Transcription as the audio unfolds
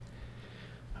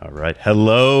All right.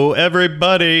 Hello,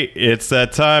 everybody. It's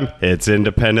that time. It's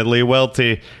Independently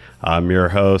Welty. I'm your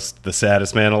host, the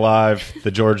saddest man alive, the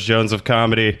George Jones of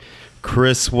comedy,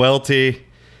 Chris Welty.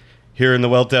 Here in the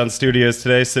Weltdown Studios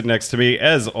today, sitting next to me,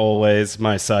 as always,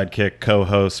 my sidekick,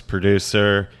 co-host,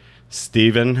 producer,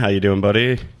 Steven. How you doing,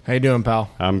 buddy? How you doing, pal?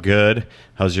 I'm good.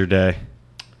 How's your day?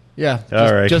 Yeah,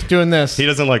 All right. Just doing this. He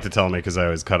doesn't like to tell me because I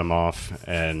always cut him off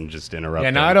and just interrupt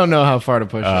him. No, I don't know how far to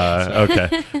push it.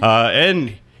 Okay.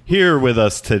 And here with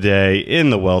us today in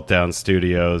the Weltdown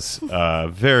Studios,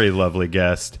 very lovely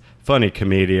guest, funny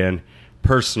comedian,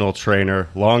 personal trainer,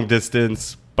 long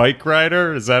distance bike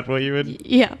rider. Is that what you would?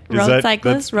 Yeah, road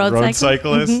cyclist.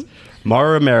 Cyclist. Mm-hmm.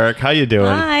 Mara Merrick, how you doing?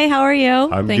 Hi, how are you?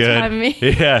 I'm Thanks good. for having me.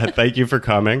 Yeah, thank you for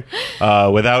coming.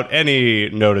 Without any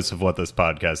notice of what this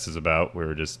podcast is about, we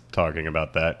were just talking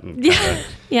about that and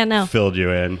Yeah, no. filled you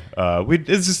in.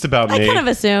 It's just about me. I kind of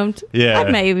assumed. Yeah.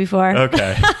 I've met you before.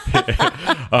 Okay.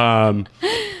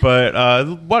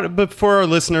 But for our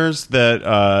listeners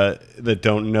that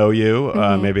don't know you,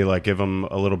 maybe like give them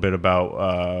a little bit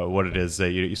about what it is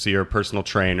that you. So you're a personal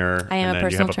trainer. I am and a then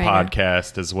personal you have trainer. a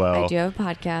podcast as well. I do have a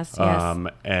podcast, yes.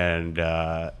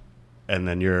 And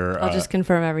then you're. I'll just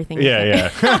confirm everything. you Yeah,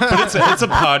 said. yeah. But it's a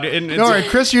pod. And it's All right,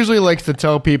 Chris usually likes to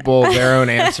tell people their own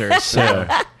answers. So.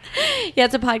 Yeah,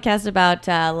 it's a podcast about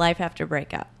life after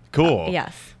breakup. Cool.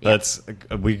 Yes.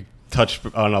 We touched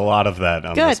on a lot of that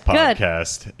on this Good, good.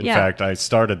 podcast. In Yeah. fact, I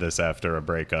started this after a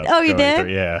breakup. Oh, you going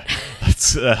did? Yeah.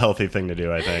 That's a healthy thing to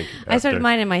do, I think. I started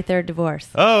mine in my third divorce.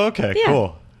 Oh, okay. Yeah.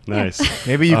 Cool. Nice.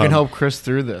 Maybe you can help Chris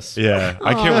through this. Yeah.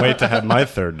 I can't wait to have my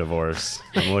third divorce.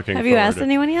 I'm looking Have you forward asked to-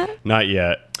 anyone yet? Not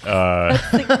yet.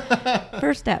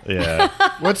 First step. Yeah.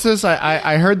 What's this?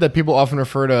 I heard that people often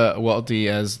refer to Welty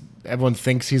as everyone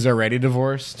thinks he's already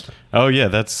divorced. Oh, yeah.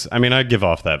 I give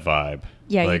off that vibe.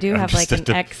 Yeah, you do I'm have just like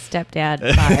an a- ex-stepdad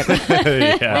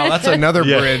vibe. Yeah. Well, that's another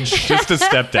Yeah, bridge. just a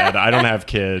stepdad. I don't have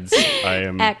kids. I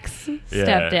am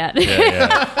Ex-stepdad.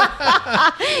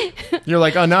 Yeah. You're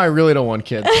like, oh, now I really don't want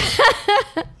kids.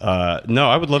 No,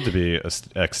 I would love to be a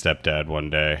ex-stepdad one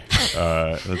day.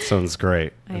 That sounds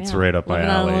great. I It's know. right up my Living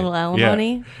on a alley. little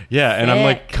alimony? Yeah, and I'm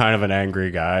like Sick. kind of an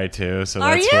angry guy too. So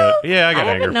Are that's you? what. Yeah, I got I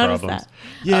haven't anger noticed problems. that.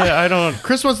 Yeah, I don't.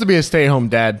 Chris wants to be a stay-at-home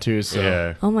dad too. So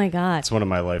Yeah, Oh my God. it's one of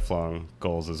my lifelong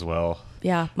goals as well.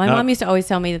 Yeah, my mom used to always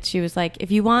tell me that she was like,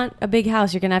 if you want a big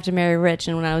house, you're going to have to marry rich.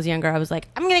 And when I was younger, I was like,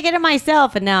 I'm going to get it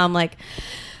myself. And now I'm like,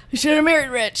 I should have married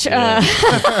rich.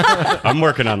 I'm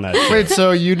working on that. Wait,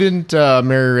 so you didn't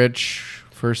marry Rich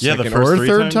for Yeah, the second first or three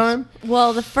third times? time?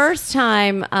 Well, the first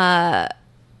time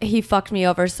he fucked me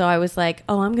over, so I was like,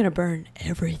 oh, I'm going to burn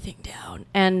everything down.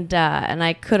 And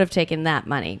I could have taken that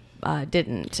money.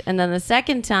 Didn't. And then the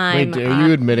second time... Wait, are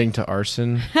you admitting to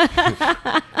arson?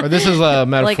 Or this is a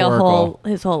metaphorical?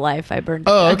 like his whole life I burned.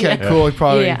 Oh, down. okay, Yeah. cool. He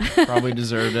probably Yeah. probably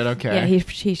deserved it. Okay. Yeah,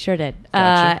 he sure did.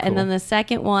 Gotcha, And cool. then the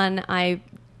second one, I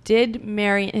did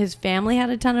marry. His family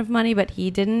had a ton of money, but he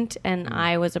didn't. And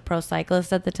I was a pro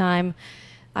cyclist at the time.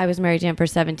 I was married to him for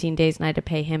 17 days, and I had to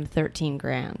pay him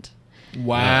 $13,000.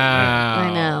 Wow.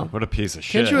 I know. What a piece of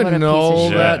shit. Can't you What a piece of annul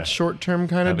shit. that short-term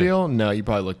kind of That'd be- deal? No, you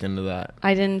probably looked into that.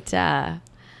 I didn't. I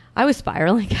was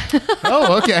spiraling.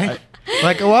 Oh, okay.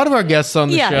 Like a lot of our guests on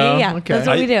the Yeah, show. yeah, Okay. that's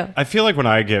what we do. I feel like when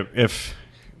if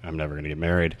I'm never going to get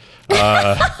married,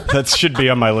 that should be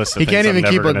on my list. Of He things can't I'm even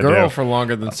keep never a gonna girl do. for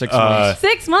longer than 6 months.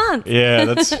 6 months.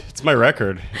 Yeah, it's my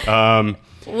record. Whoa.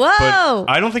 But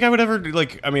I don't think I would ever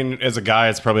as a guy,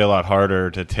 it's probably a lot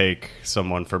harder to take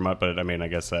someone for money. But I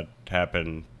guess that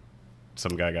happened.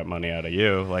 Some guy got money out of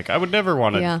you. Like, I would never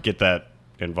want to Yeah. get that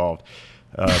involved.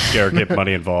 Or get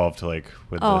money involved, like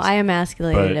with Oh, this. I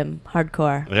emasculated But- him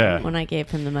hardcore Yeah. when I gave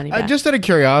him the money back. Just out of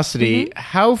curiosity,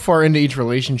 how far into each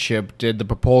relationship did the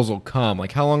proposal come?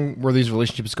 Like, how long were these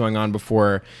relationships going on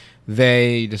before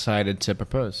they decided to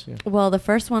propose? Yeah. Well, the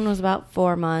first one was about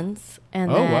 4 months, and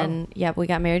Oh, wow. then we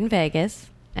got married in Vegas,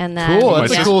 and then Cool. My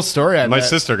That's a sis- cool story. I My bet.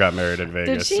 sister got married in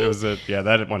Vegas. she? It was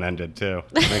that one ended too.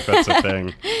 I think that's a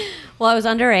thing. Well, I was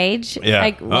underage. Yeah.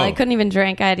 I Oh. couldn't even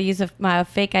drink. I had to use my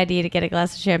fake ID to get a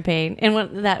glass of champagne. And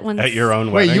one At your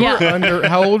own Wait, wedding. you were under.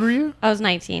 How old were you? I was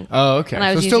 19. Oh, okay. And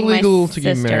I So was still using my legal to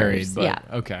get sisters. married. But, Yeah.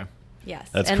 Okay. Yes.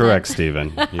 That's And correct, then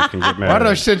Stephen. You can get married. Why did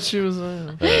I say she was?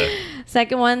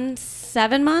 second one,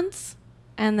 7 months,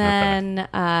 and then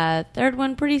third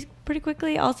one pretty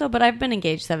quickly also. But I've been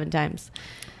engaged 7 times.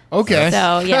 Okay.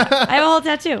 So yeah, I have a whole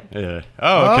tattoo. Yeah.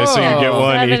 Oh, okay. So you get Oh.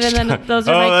 one 7, each and then time. those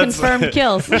are my that's- confirmed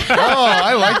kills. Oh,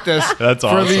 I like this. That's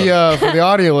For the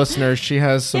audio listeners, she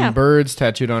has some Yeah. birds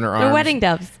tattooed on her arms. They're wedding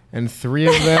doves. And 3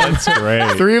 of them,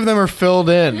 Great. 3 of them are filled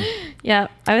in. Yeah,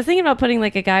 I was thinking about putting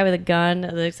like a guy with a gun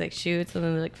that looks like shoots and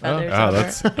then like feathers. Oh, over.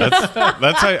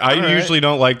 that's how, I All right. usually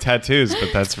don't like tattoos,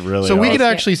 but that's really So we could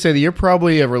awesome. actually say that you're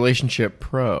probably a relationship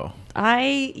pro.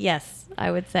 Yes,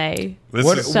 I would say. This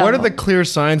What is- What are the clear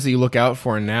signs that you look out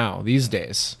for now these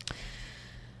days?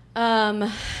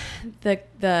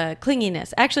 The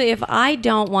clinginess. Actually, if I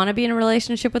don't want to be in a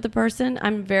relationship with a person,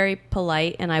 I'm very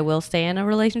polite and I will stay in a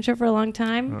relationship for a long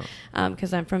time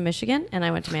because I'm from Michigan and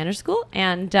I went to manners school.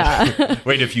 And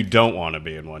Wait, if you don't want to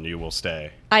be in one, you will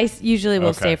stay. usually will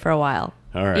Okay. stay for a while.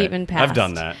 All right. Even past. I've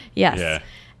done that. Yes. Yeah.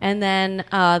 And then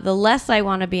the less I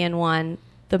want to be in one,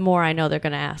 the more I know they're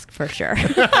going to ask for sure.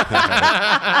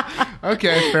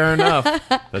 Okay, fair enough.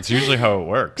 That's usually how it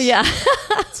works. Yeah.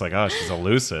 It's like, oh, she's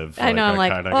elusive. I know. I'm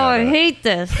like, kinda oh, I gotta- hate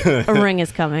this. A ring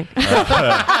is coming.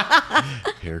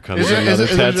 Here comes another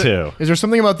tattoo. Is there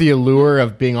something about the allure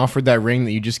of being offered that ring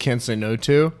that you just can't say no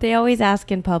to? They always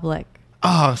ask in public.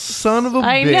 Oh, son of a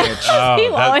I know. bitch. Oh,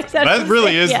 You always have that to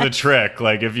really say is yes. the trick.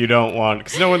 Like, if you don't want,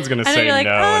 because no one's going to And say then you're like,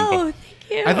 no. oh, and,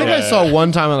 thank you. I think I saw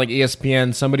one time on like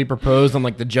ESPN somebody proposed on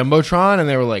like the Jumbotron and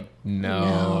they were like, no.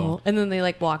 No. And then they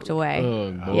like walked away.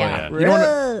 Oh, boy. Yeah. You don't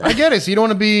wanna, I get it. So you don't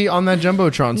want to be on that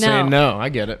Jumbotron saying no. I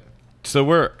get it. so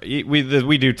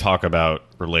we do talk about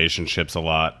relationships a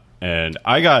lot, and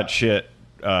I got shit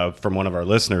from one of our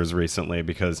listeners recently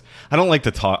because I don't like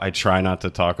to talk. I try not to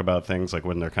talk about things like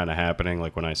when they're kind of happening,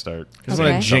 like when I start. He's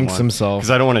gonna jinx himself.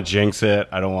 because I don't want to jinx it.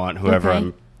 I don't want whoever Okay.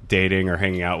 I'm dating or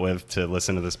hanging out with to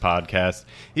listen to this podcast,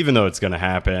 even though it's going to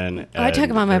happen. Oh, I talk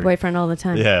and about my they're- boyfriend all the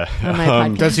time. Yeah. On my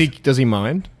Um, podcast. Does he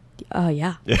mind? Oh,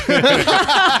 yeah.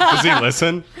 Does he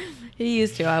listen? He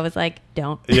used to. I was like,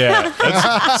 don't. Yeah.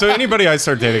 So anybody I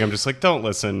start dating, I'm just like, don't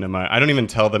listen to my. I don't even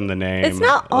tell them the name. It's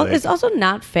not. Like, It's also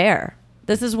not fair.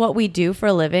 This is what we do for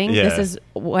a living. Yeah. This is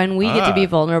when we get to be Ah.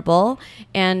 vulnerable,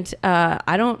 and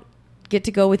I don't get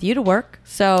to go with you to work.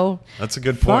 So That's a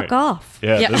good point. fuck off.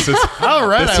 Yeah, this is All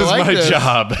right, this I is like my this.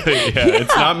 job. Yeah,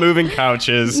 it's not moving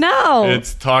couches. No.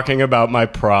 it's talking about my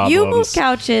problems. You move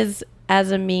couches as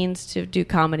a means to do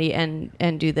comedy and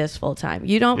do this full time.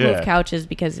 You don't Yeah. move couches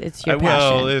because it's your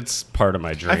passion. Well, it's part of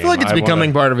my dream. I feel like it's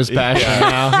becoming part of his passion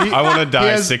now. I want to die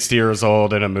has- 60 years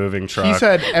old in a moving truck. He's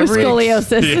had With every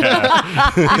scoliosis.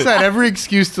 yeah, he's had every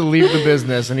excuse to leave the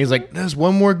business, and he's like, "There's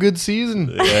one more good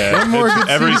season. yeah. One more good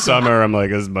Every season." summer, I'm like,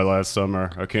 this is my last summer.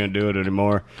 I can't do it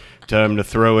anymore. Time to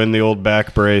throw in the old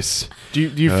back brace. Do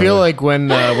you feel like when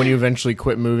you eventually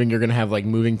quit moving, you're gonna have like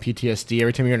moving PTSD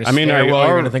every time you're in a I mean, stairwell?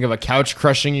 You're I- gonna think of a couch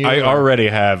crushing you. I or- already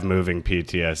have moving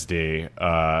PTSD.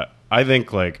 I think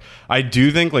I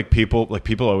do think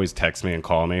people always text me and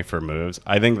call me for moves.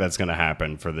 I think that's going to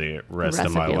happen for the rest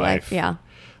of my your life. Yeah.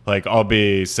 Like I'll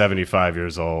be 75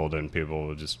 years old and people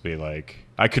will just be like,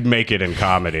 I could make it in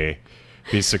comedy,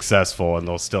 be successful, and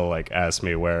they'll still like ask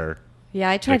me where. Yeah,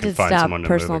 I tried can to find stop someone to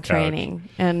personal move a couch. training,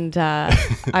 and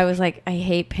I was like, I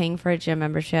hate paying for a gym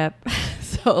membership,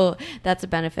 so that's a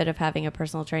benefit of having a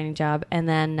personal training job. And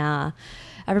then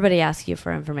everybody asks you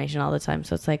for information all the time,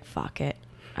 so it's like, fuck it.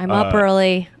 I'm up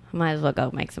early. Might as well go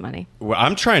make some money. Well,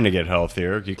 I'm trying to get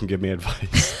healthier. You can give me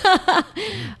advice.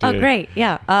 Oh, Dude. great.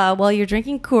 Yeah. Well, you're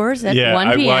drinking Coors at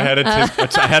 1 p.m. I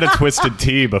had a twisted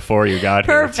tea before you got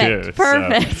Perfect. here too. so-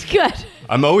 Perfect. Good.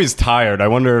 I'm always tired. I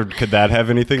wonder, could that have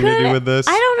anything to do with this?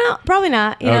 I don't know. Probably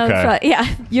not. You know, Okay. yeah,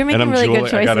 you're making I'm really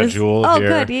good Juul- I got a choices. Juul Oh,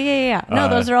 here. good. Yeah. No,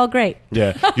 those are all great.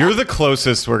 Yeah, you're the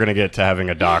closest we're gonna get to having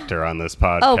a doctor on this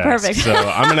podcast. Oh, perfect. So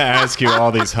I'm gonna ask you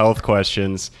all these health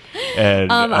questions.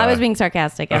 And I was being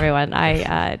sarcastic, everyone.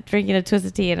 I drinking a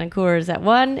twisted tea and a Coors at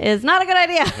 1 is not a good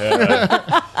idea.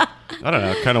 I don't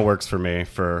know. It kind of works for me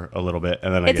for a little bit,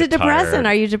 and then It's I a get depressant. tired.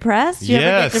 Are you depressed? Do you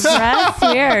Yes. ever get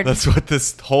depressed? Weird. That's what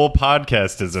this whole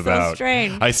podcast is about.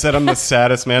 strange. I said I'm the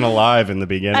saddest man alive in the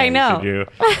beginning. I know. Did you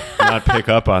not pick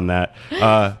up on that?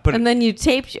 But And then you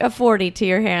taped a 40 to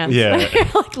your hands. Yeah. You're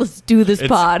like, let's do this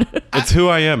pod. it's who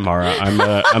I am, Mara.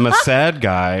 I'm a sad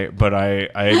guy, but I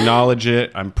acknowledge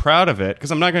it. I'm proud of it because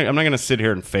I'm not gonna sit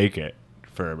here and fake it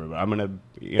for everybody. I'm gonna.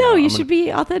 No, you should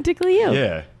be authentically you.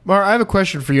 Yeah. Mar, I have a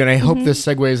question for you, and I hope Mm-hmm. this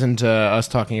segues into us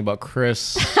talking about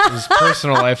Chris's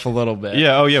personal life a little bit.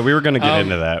 Yeah. Oh, yeah. We were gonna get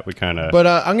into that. We kind of. But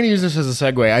I'm going to use this as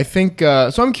a segue. I think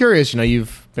so. I'm curious.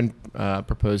 You've been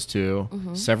proposed to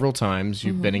several times.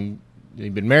 You've been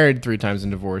married 3 times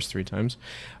and divorced 3 times.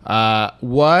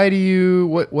 Why do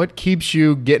you? What keeps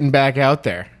you getting back out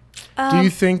there? Do you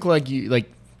think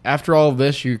after all of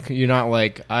this, you're not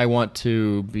like, I want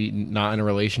to be not in a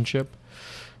relationship?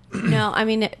 No, I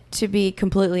mean, to be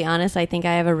completely honest, I think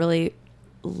I have a really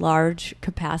large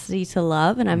capacity to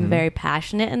love, and I'm very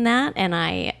passionate in that. And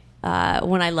I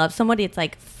when I love somebody, it's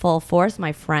like full force.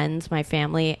 My friends, my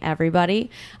family, everybody.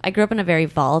 I grew up in a very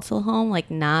volatile home, like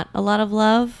not a lot of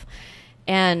love.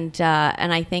 And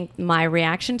I think my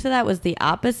reaction to that was the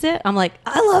opposite. I'm like,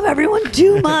 I love everyone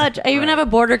too much. I even have a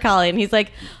border collie, and he's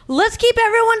like, let's keep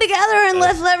everyone together and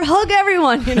let's hug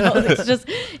everyone. You know, it's just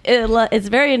it's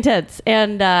very intense,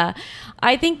 and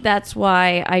I think that's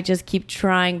why I just keep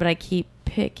trying, but I keep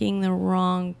picking the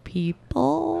wrong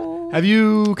people. Have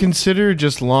you considered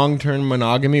just long-term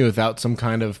monogamy without some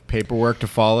kind of paperwork to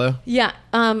follow? Yeah,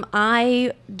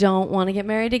 I don't want to get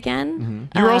married again.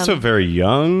 You're also very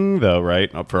young, though, right?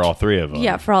 For all three of them.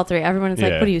 Yeah, for all three. Everyone's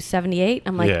like, Yeah. what are you, 78?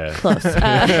 I'm like, Yeah. close. But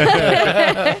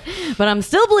I'm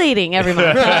still bleeding every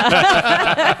month.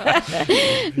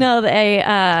 No,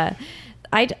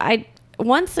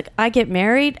 once I get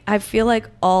married, I feel like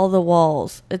all the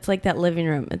walls, it's like that living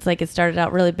room. It's like it started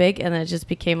out really big and then it just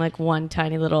became like one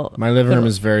tiny little. My living room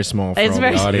is very small for It's all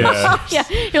very the audience. Yeah.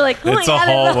 Yeah, you're like, oh It's my a God,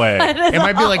 hallway. It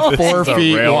might be like 4 It's a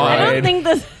feet railroad. I don't wide. think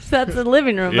that's a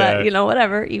living room, Yeah. but you know,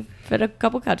 whatever. You fit a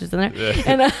couple couches in there.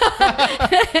 Yeah.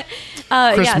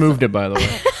 And Chris yeah, moved it, by the way.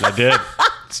 I did.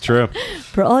 It's true.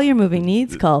 for all your moving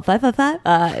needs, call 555.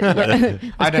 That's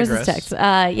I Chris's digress. text.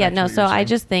 Back Yeah, to no. what So you're I saying.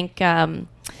 just think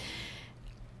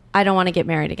I don't want to get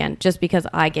married again, just because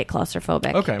I get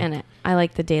claustrophobic. Okay. And I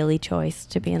like the daily choice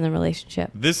to be in the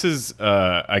relationship. This is,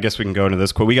 I guess we can go into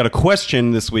this. We got a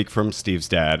question this week from Steve's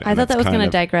dad. I thought that was going to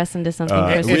digress into something.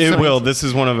 Chris. It will. This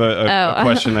is one of a Oh.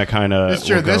 question that kind of. It's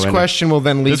true. This question will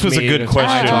then lead This was a me good to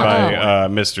question talk by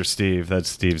about. Mr. Steve. That's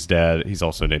Steve's dad. He's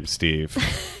also named Steve.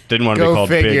 Didn't want to Go be called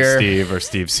figure. Big Steve or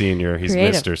Steve Senior. He's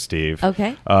Creative. Mr. Steve.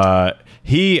 Okay.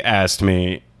 He asked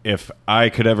me if I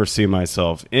could ever see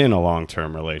myself in a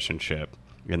long-term relationship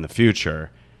in the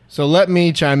future. So let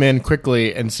me chime in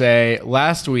quickly and say,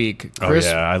 last week, Chris,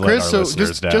 Oh, yeah, I let Chris, our so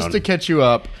listeners just down. to catch you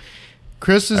up,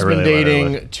 Chris has I been really let her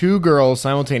dating 2 girls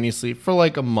simultaneously for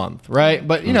like a month, right?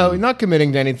 But you know, not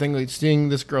committing to anything. Like seeing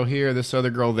this girl here, this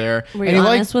other girl there, Were and you he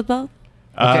honest with both?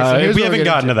 Okay, so here's We what we're haven't getting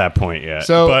gotten to. to that point yet.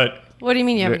 So- but What do you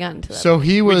mean you haven't gotten to that? So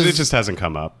he was it just hasn't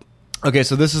come up. okay.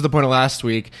 So this is the point of last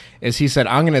week. Is he said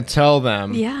I'm going to tell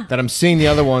them Yeah. that I'm seeing the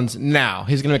other ones now.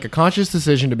 He's going to make a conscious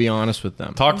decision to be honest with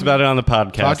them. Talked about it on the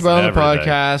podcast. Talked about it on the everything.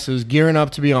 podcast. He was gearing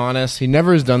up to be honest. He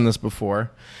never has done this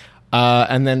before.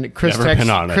 And then Chris Never been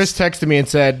honest. texted me and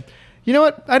said, "You know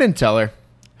what? I didn't tell her."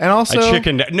 And also, I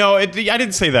chickened out. No, I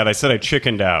didn't say that. I said I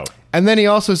chickened out. and then he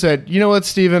also said, "You know what,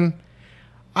 Steven?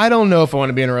 I don't know if I want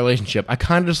to be in a relationship. I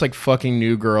kind of just like fucking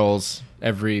new girls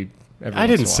every I once in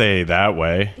didn't a while." say it that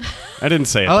way. I didn't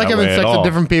say it I like that having way sex at all. with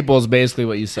different people is basically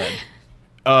what you said.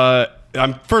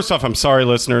 First off, I'm sorry,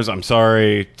 listeners. I'm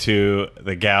sorry to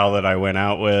the gal that I went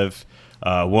out with.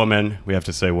 Woman. We have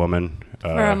to say woman.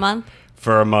 For a month?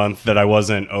 For a month that I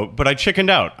wasn't. But I chickened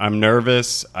out. I'm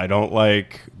nervous. I don't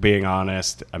like being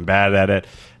honest. I'm bad at it.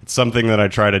 It's something that I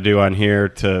try to do on here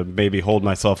to maybe hold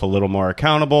myself a little more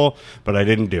accountable, but I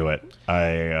didn't do it.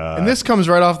 And this comes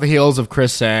right off the heels of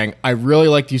Chris saying, "I really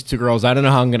like these 2 girls. I don't know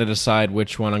how I'm going to decide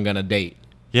which one I'm going to date."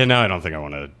 Yeah, no, I don't think I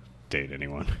want to date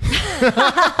anyone.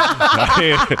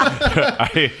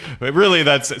 Really,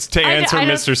 that's to answer I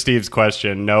don't- Mr. Steve's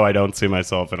question. No, I don't see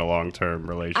myself in a long-term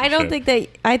relationship. I don't think that.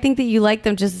 I think that you like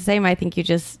them just the same. I think you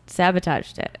just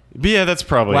sabotaged it. But yeah, that's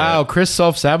probably Wow, it. Chris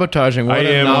self-sabotaging. What I a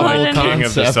am novel What the king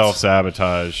of the concept.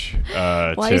 self-sabotage.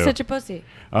 Why are too. you such a pussy?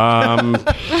 I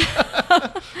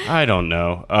don't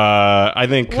know. I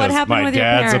think What 'cause happened my with your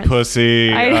dad's a parents?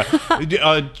 pussy.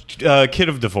 I- Kid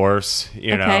of divorce,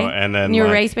 you know, Okay. and then you were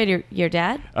like, raised by your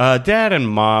dad. dad and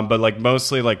mom, but like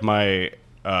mostly like my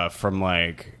from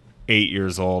like 8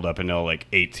 years old up until like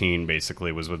 18,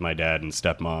 basically was with my dad and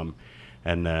stepmom,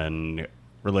 and then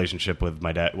relationship with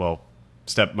my dad. Well,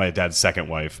 my dad's second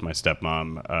wife, my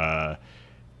stepmom,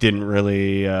 didn't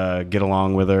really get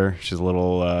along with her. She's a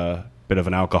little bit of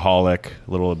an alcoholic,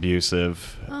 a little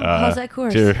abusive. Oh, how's that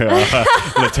course? I'm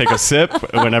gonna take a sip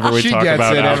whenever we She talk gets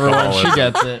about it, everyone. alcoholism. She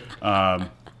gets it.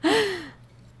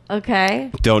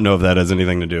 Okay. Don't know if that has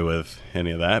anything to do with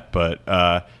any of that, but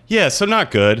yeah, so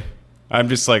not good. I'm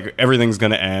just like, everything's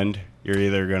going to end. You're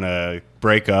either going to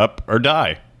break up or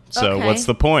die. So Okay. what's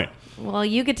the point? Well,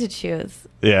 you get to choose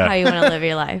Yeah. how you want to live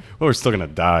your life. Well, we're still going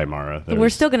to die, Mara. We're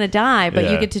still going to die, but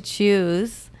you Yeah. get to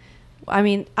choose. I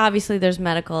mean, obviously, there's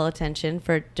medical attention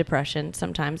for depression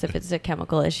sometimes if it's a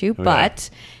chemical issue. Okay. But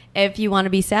if you want to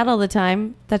be sad all the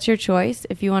time, that's your choice.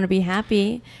 If you want to be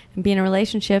happy and be in a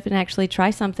relationship and actually try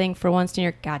something for once in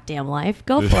your goddamn life,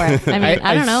 go for it. I mean,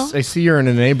 I don't know. I see you're an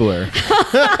enabler.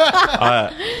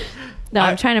 No,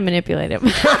 I'm trying to manipulate him.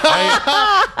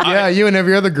 Yeah, you and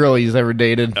every other girl he's ever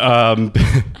dated.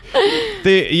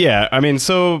 Yeah, I mean,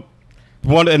 so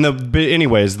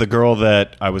anyways, the girl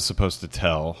that I was supposed to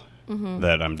tell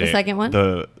that I'm dating. The second one?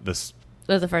 The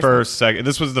was the first second.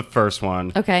 This was the first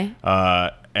one. Okay.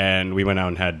 And we went out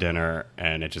and had dinner,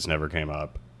 and it just never came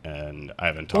up. And I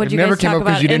haven't talked. What'd you never guys came talk up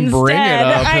 'cause about you didn't bring it instead?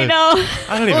 up. I know.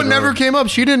 I don't Oh, even it never came up.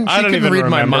 She didn't. She I don't couldn't even read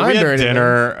my remember. mind We had or anything.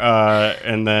 dinner,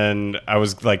 and then I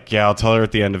was like, "Yeah, I'll tell her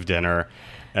at the end of dinner."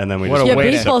 And then we What just a Yeah, way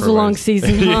to- baseball's a separate long ways.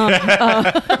 season,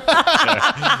 huh?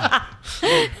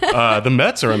 The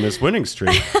Mets are on this winning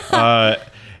streak.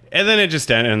 And then it just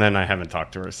ended, and then I haven't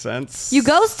talked to her since. You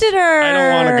ghosted her. I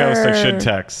don't want to ghost. I should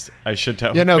text. I should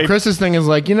tell. Yeah, no. Maybe- Chris's thing is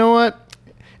like, you know what?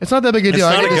 It's not that big a It's deal.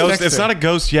 I not a can just ghost. text It's her. not a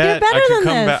ghost yet. You're better I could than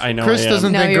come this. back. I know. Chris I am.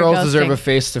 doesn't No, think you're girls deserve ghosting. a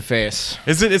face to face.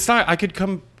 Is it? It's not. I could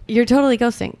come. You're totally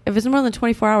ghosting. If it's more than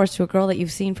 24 hours to a girl that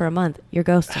you've seen for a month, you're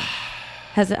ghosting.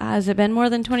 Has it been more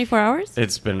than 24 hours?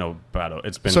 It's been about.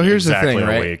 It's been So here's the exactly thing, a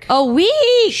right? week. A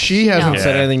week. She hasn't No.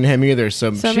 said Yeah. anything to him either,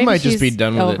 so, So she maybe might just be she's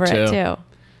done with over it too.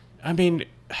 I mean,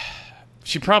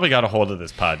 she probably got a hold of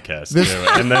this podcast This- too,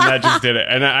 and then that just did it.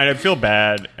 And I feel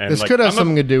bad. And This like, could have I'm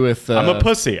something to do with. I'm a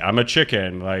pussy. I'm a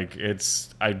chicken. Like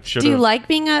it's. I should. Do you like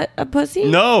being a pussy?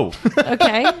 No,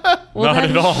 Okay. Well, not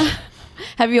then- at all.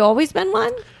 Have you always been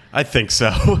one? I think so.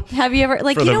 Have you ever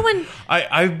like For you the- know when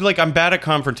I'm bad at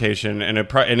confrontation, and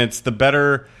and it's the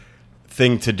better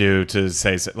thing to do to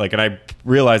say like, and I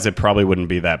realize it probably wouldn't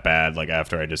be that bad like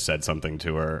after I just said something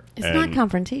to her. it's and not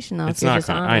confrontation though. it's if you're not just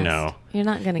I honest. know. You're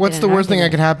not gonna. What's get the in an worst thing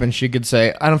that could argument. happen? She could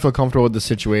say, "I don't feel comfortable with the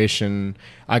situation.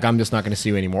 Like I'm just not going to see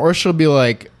you anymore." Or she'll be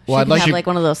like, "Well, She I'd could like have you." like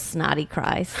one of those snotty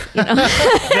cries. You know?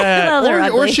 Yeah. No, they're or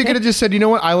ugly. she could have just said, "You know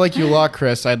what? I like you a lot,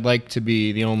 Chris. I'd like to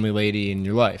be the only lady in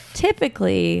your life."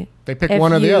 Typically, They pick if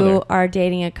one or the you other. are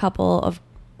dating a couple of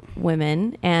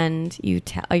women and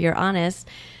you're honest,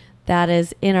 that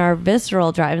is in our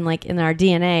visceral drive and like in our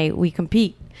DNA, we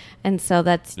compete. And so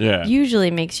that's Yeah.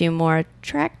 usually makes you more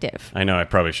attractive. I know. I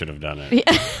probably should have done it.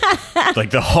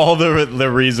 Like all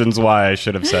the reasons why I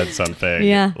should have said something.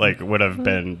 Yeah. Like would have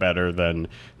been better than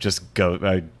just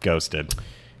ghosted.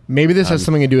 Maybe this has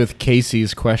something to do with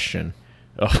Casey's question.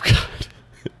 Oh God.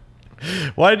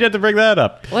 Why did you have to bring that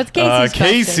up? What's Casey's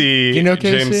Casey? Do you know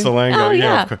James Casey? Salango. Oh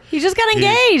yeah, of course. he just got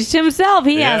engaged himself.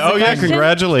 He Yeah. asked. Oh the yeah! question.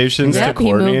 Congratulations Yep, to he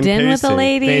Courtney moved and in Casey. with a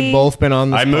lady. They've both been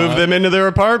on the I moved them into their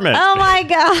apartment. Oh my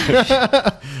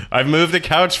gosh! I've moved a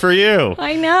couch for you.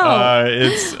 I know.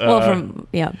 It's well, from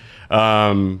yeah.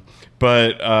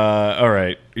 But all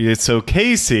right. Yeah, so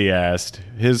Casey asked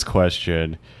his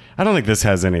question. I don't think this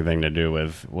has anything to do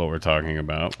with what we're talking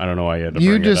about. I don't know why you had to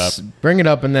You bring it up. just bring it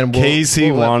up and then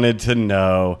Casey we'll let- wanted to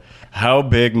know how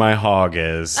big my hog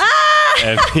is.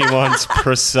 And he wants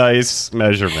precise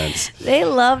measurements. They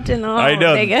love to know. I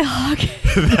know. They get hog.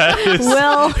 That is,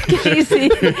 Will, Casey,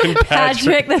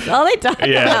 Patrick. That's all they talk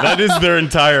yeah, about. that is their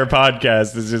entire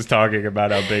podcast is just talking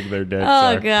about how big their dicks Oh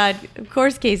are. God! Of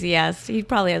course, Casey asked. He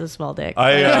probably has a small dick.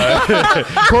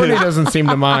 Courtney doesn't seem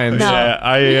to mind. No.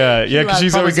 Yeah, because loves-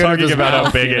 she's Probably always good with talking his about how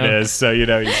mouth, big you it know? is. So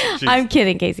she's, I'm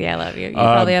kidding, Casey. I love you. You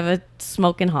probably have a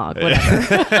smoking hog.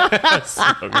 Whatever.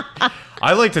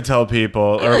 I like to tell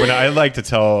people, or when I like to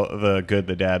tell the good,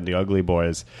 the dad, and the ugly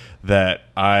boys that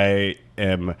I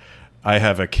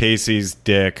have a Casey's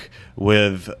dick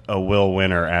with a Will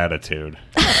Winner attitude.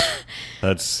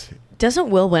 Doesn't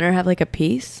Will Winner have like a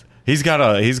piece? He's got a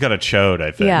chode,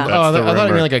 I think. Yeah. That's Oh, the I thought it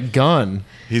rumor. mean like a gun.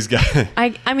 He's got. I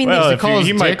mean, well, there's- if call his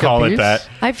he might dick a call it piece? that.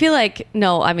 I feel like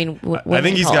no. I mean, I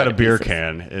think he's got a beer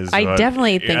can. can. Is I what-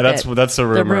 definitely think yeah, that's that that's the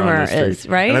rumor. the rumor on the street. is,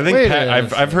 right? And I think Wait a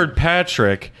minute. I've heard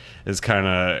Patrick is kind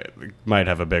of might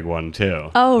have a big one too.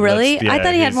 Oh, really? That's- I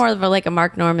thought he had he's- more of a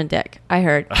Mark Norman dick. I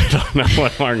heard I don't know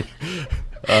what Mark.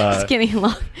 skinny and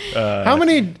long. How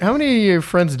many of your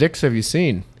friends' dicks have you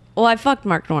seen? Well, I fucked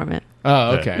Mark Norman.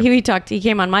 Oh, okay. He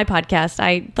came on my podcast.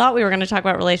 I thought we were going to talk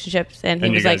about relationships, and he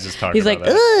And you was guys like, just talked he's about like,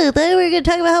 that. oh, I thought we were going to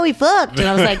talk about how we fucked, and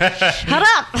I was like, shut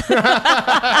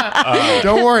up.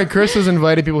 Don't worry, Chris has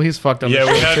invited people he's fucked on. Yeah,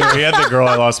 the we show. had the girl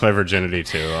I lost my virginity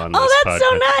to on this Oh, that's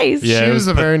so podcast. nice. Yeah, She it was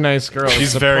a very nice girl.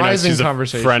 She's very nice. Surprising She's a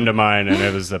conversation. friend of mine, and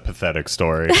it was a pathetic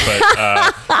story.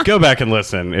 But go back and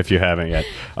listen if you haven't yet.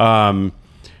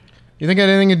 You think it had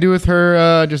anything to do with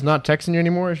her just not texting you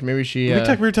anymore? Maybe she. We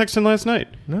were texting last night.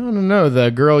 No. The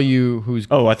girl who's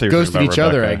Oh, I thought you were ghosted talking each about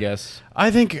other. Rebecca. I guess.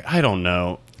 I don't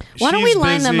know. Why don't we She's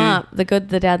line them busy. up, the good,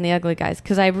 the dad, and the ugly guys?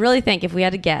 Because I really think if we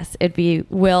had to guess, it'd be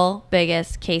Will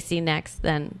biggest, Casey next,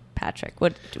 then Patrick.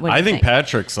 What do you I think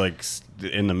Patrick's like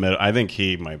in the middle. I think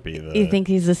he might be the. You think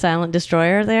he's the silent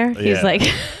destroyer there? He's Yeah. like,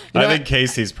 I think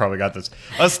Casey's probably got this.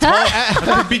 Us tall,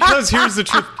 because here's the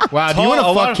truth. Wow, do you wanna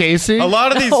a lot fuck of- Casey? A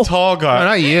lot of these tall Oh, guys.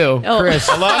 not you, Oh. Chris.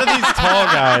 A lot of these tall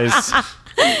guys.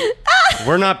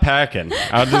 We're not packing.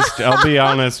 I'll be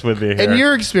honest with you here. In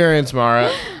your experience, Mara,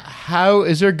 how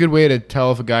is there a good way to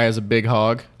tell if a guy has a big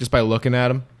hog just by looking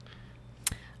at him?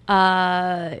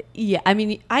 Yeah. I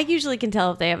mean, I usually can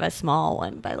tell if they have a small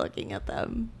one by looking at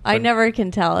them. I never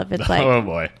can tell if it's like, oh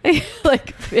boy.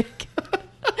 like big.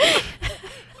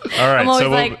 All right. I'm always So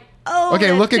like, oh. Okay,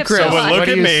 that look at chip's Chris. so So hot. look What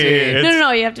do at you me. see? It's-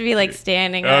 No, you have to be like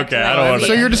standing. Okay, I don't wanna-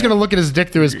 So you're just gonna look at his dick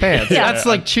through his pants. Yeah. That's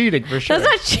like cheating for sure. That's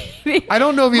not cheating. I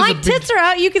don't know if he's my a big- tits are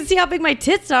out. You can see how big my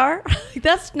tits are.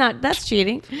 That's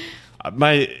cheating.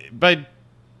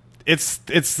 It's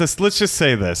this. Let's just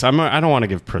say this. I don't want to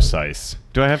give precise.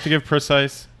 Do I have to give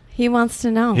precise? He wants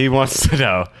to know. He wants to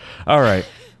know. All right.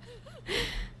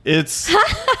 It's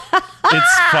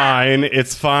fine.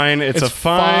 It's fine. It's a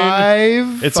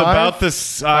fine. It's about the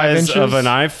size of an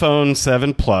iPhone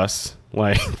 7 Plus.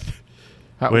 Like,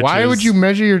 which Why is- would you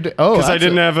measure your dick? Oh, because I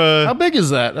didn't have How a. big is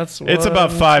that? That's It's one,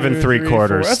 about 5 2, 3/4. 4.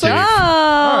 That's Steve. like, oh.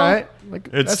 all right. Like,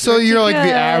 It's- so you're like the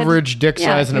Good. average dick Yeah,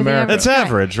 size in you're the America. It's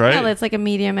average, right? Yeah, it's like a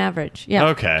medium average. Yeah.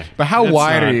 Okay. But how It's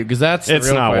wide not- are you? Because that's the It's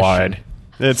real not question. wide.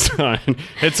 It's fine.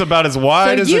 It's about as So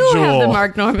wide as a you jewel. have the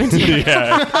Mark Normandy.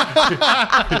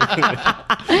 Yeah.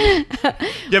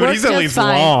 Yeah, but he's at least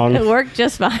long. It worked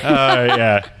just fine.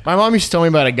 Yeah. My mom used to tell me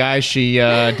about a guy she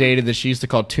dated that she used to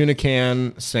call Tuna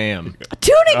Can Sam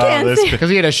Tuna can this- see. because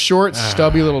he had a short,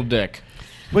 stubby little dick.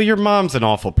 Well, your mom's an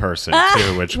awful person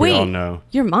too, which we Wait, all know.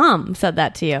 Your mom said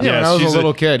that to you. Yeah. When I was she's a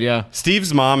little kid, yeah.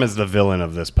 Steve's mom is the villain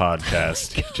of this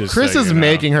podcast. Just Chris so is you know.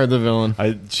 making her the villain.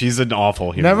 She's an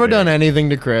awful human. Never done being. anything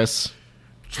to Chris.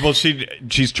 Well,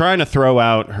 she's trying to throw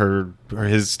out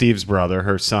his Steve's brother,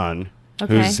 her son,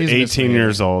 Okay. who's He's 18 misbehaving.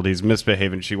 years old. He's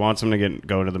misbehaving. She wants him to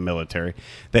go to the military.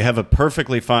 They have a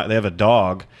perfectly fine. They have a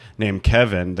dog named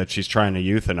Kevin that she's trying to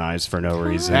euthanize for no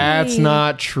reason. That's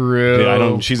not true. I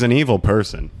don't. She's an evil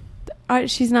person.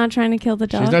 She's not trying to kill the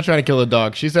dog. She's not trying to kill the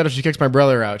dog. She said if she kicks my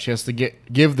brother out, she has to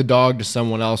give the dog to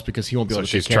someone else because he won't be So able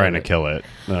to she's take care trying of to kill it.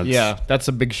 That's- Yeah, that's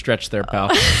a big stretch there,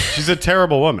 pal. She's a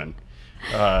terrible woman.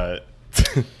 I'm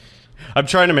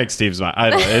trying to make Steve's mind. I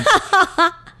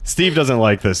don't. Steve doesn't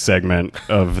like this segment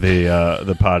of the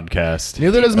podcast.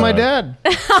 Neither does my dad.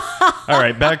 All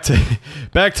right, back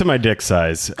to my dick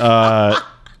size. It's I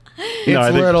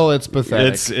think little, it's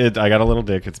pathetic. I got a little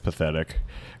dick. It's pathetic.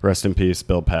 Rest in peace,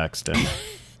 Bill Paxton.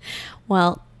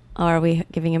 Well, are we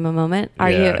giving him a moment? Are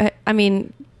Yeah. you? I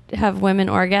mean, have women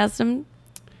orgasmed?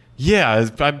 Yeah,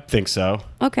 I think so.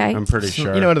 Okay. I'm pretty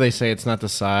sure. You know what do they say? It's not the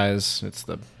size, it's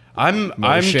the... I'm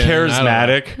Motion,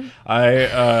 charismatic.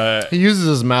 He uses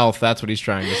his mouth. That's what he's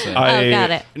trying to say. I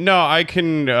got it. No, I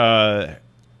can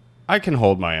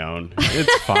hold my own.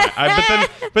 It's fine.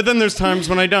 But then there's times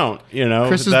when I don't. You know,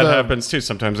 Chris is that the- happens too.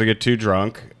 Sometimes I get too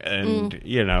drunk, and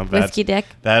you know, that's, Whiskey dick.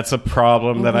 That's a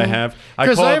problem that I have.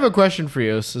 Chris, call I it- have a question for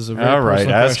you. This is a very All right,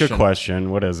 personal ask a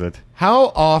question. What is it? How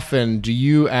often do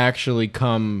you actually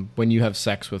come when you have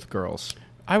sex with girls?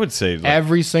 I would say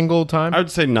Every single time? I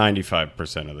would say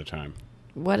 95% of the time.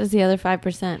 What is the other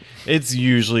 5%? It's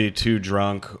usually too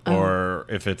drunk, Oh. or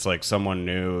if it's like someone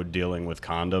new dealing with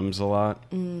condoms a lot,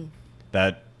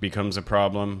 that becomes a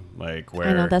problem. Like where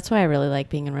I know that's why I really like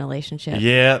being in a relationship.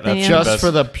 yeah, that's Yeah. the Just best.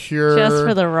 for the pure Just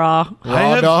for the raw. raw I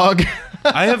have- dog?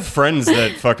 I have friends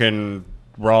that fucking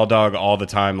raw dog all the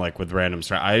time, like with random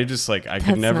strangers. I just like I could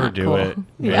That's never not do cool. it.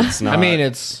 Yeah. It's not. I mean,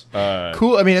 it's uh,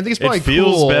 cool. I mean, I think it's probably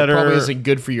feels cool. better. Probably isn't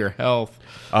good for your health.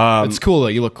 Um, It's cool, though.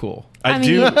 You look cool. I I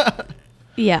do. mean-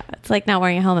 Yeah, it's like not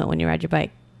wearing a helmet when you ride your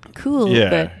bike. Cool, Yeah.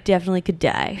 but definitely could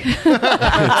die.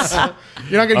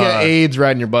 You're not going to get AIDS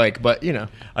riding your bike, but, you know.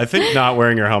 I think not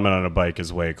wearing your helmet on a bike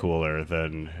is way cooler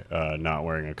than not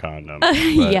wearing a condom.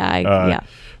 Yeah.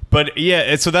 But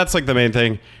yeah, so that's like the main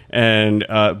thing, and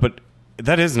but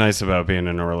that is nice about being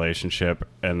in a relationship,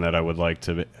 and that I would like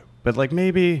to. But like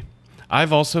maybe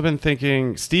I've also been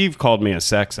thinking. Steve called me a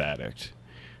sex addict.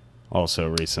 Also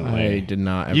recently, I did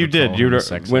not ever You did. call You him a were,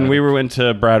 sex when we addict. went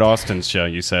to Brad Austin's show.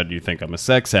 You said you think I'm a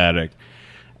sex addict,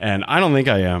 and I don't think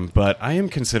I am, but I am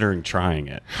considering trying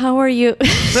it. How are you?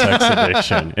 Sex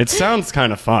addiction. It sounds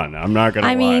kind of fun. I'm not gonna.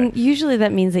 I lie. mean, usually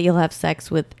that means that you'll have sex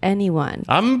with anyone.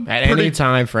 I'm At pretty, any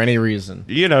time, for any reason.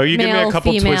 You know, you give me a Male,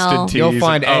 couple female. twisted teas. You'll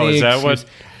find oh, any is that excuse. what?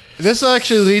 This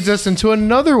actually leads us into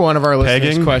another one of our listeners'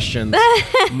 Pegging? questions.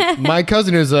 My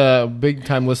cousin, who's a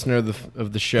big-time listener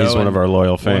of the show, He's one of and our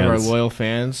loyal one of our fans. loyal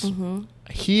fans.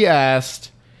 He asked,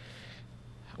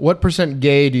 "What %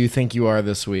 gay do you think you are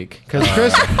this week?" Because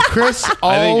Chris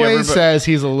always everybody- says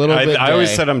he's a little bit. I always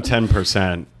gay. said I'm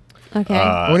 10%.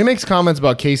 Okay. When he makes comments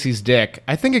about Casey's dick,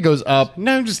 I think it goes up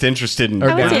No, I'm just interested in. I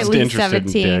would I'm say just at least interested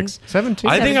 17. in dicks. 17.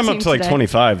 I think I'm up to like 17 today.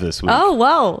 25 this week. Oh,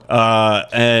 whoa.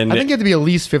 And I think you have to be at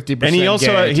least 50%. and he also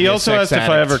gay to be a asked sex if I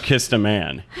addict. ever kissed a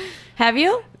man. Have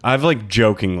you? I've like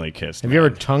jokingly kissed. Have you ever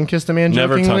tongue kissed a man?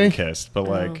 Never jokingly? tongue kissed, but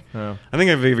like Oh. I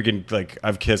think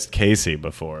I've kissed Casey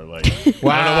before. Like I don't know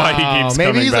why he keeps Maybe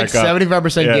coming he's like back up.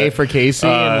 75% Yeah. gay for Casey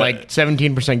and Uh, like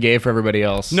 17% gay for everybody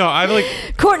else. No, I've like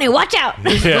Courtney, watch out.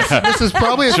 yeah. This is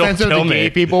probably She'll offensive to kill gay me.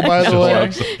 people, by the She'll way.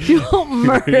 absolutely- She will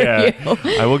murder Yeah. you.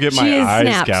 I will get my She is eyes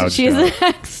snapped. gouged She's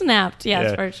out. snapped. Yes,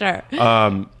 Yeah. for sure.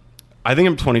 I think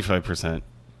I'm 25%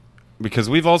 because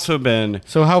we've also been.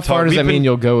 So how far does we've that mean been-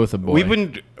 you'll go with a boy? We've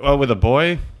been with a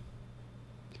boy.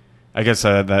 I guess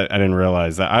that I didn't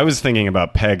realize that. I was thinking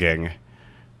about pegging.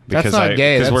 That's not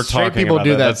gay. Because That's we're straight talking people about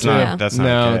do that. that That's too. not. That's not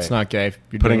no, gay. it's not gay. If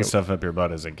you're Putting doing stuff up your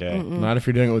butt isn't gay. it, not if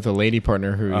you're doing it with a lady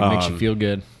partner who makes you feel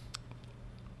good.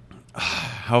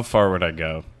 How far would I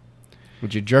go?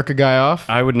 Would you jerk a guy off?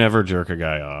 I would never jerk a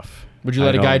guy off. Would you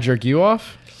let a guy jerk you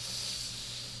off?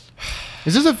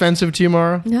 Is this offensive to you,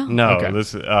 Mara? No. No, Okay.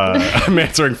 this. I'm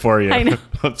answering for you. I know.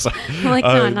 I'm sorry. I'm like,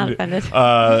 no, I'm not offended.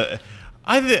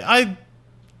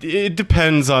 It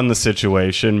depends on the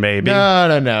situation, maybe.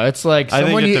 No. It's like I think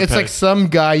someone. it It's like depends. some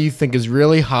guy you think is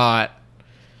really hot,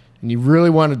 and you really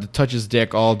wanted to touch his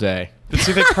dick all day. But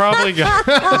see, they probably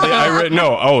got.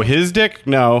 No. Oh, his dick?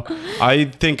 No. I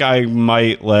think I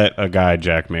might let a guy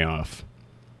jack me off.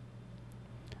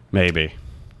 Maybe.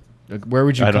 Like, where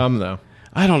would you I don't- come though?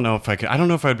 I don't know if I could. I don't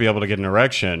know if I'd be able to get an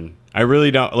erection. I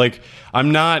really don't. Like,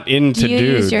 I'm not into Do you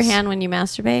dudes. use your hand when you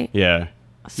masturbate? Yeah.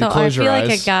 So I close feel your like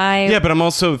eyes. a guy. Yeah, but I'm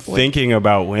also thinking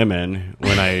about women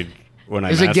when I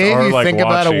Is it gay if you like think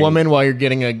about a watching- woman while you're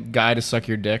getting a guy to suck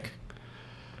your dick?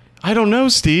 I don't know,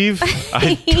 Steve.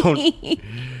 I don't.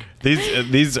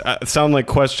 These sound like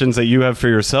questions that you have for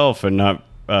yourself and not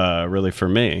really for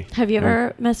me. Have you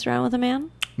ever messed around with a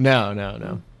man? No.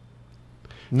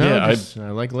 No, Yeah, I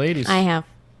like ladies. I have.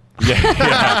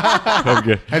 Yeah.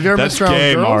 Okay. Have you ever That's messed around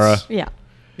gay, with girls? Mara. Yeah.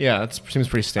 Yeah, that seems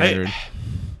pretty standard.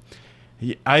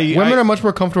 I Women are much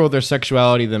more comfortable with their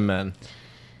sexuality than men.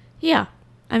 Yeah.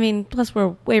 I mean, plus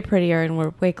we're way prettier and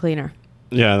we're way cleaner.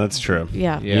 Yeah, that's true.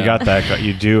 Yeah. Yeah. You got that.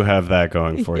 You do have that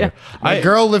going for Yeah. you. A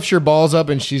girl lifts your balls up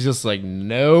and she's just like,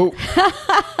 nope.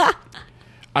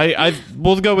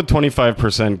 We'll go with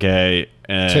 25% gay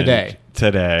and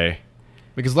Today.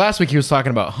 Because last week he was talking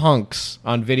about hunks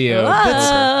on video.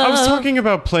 I was talking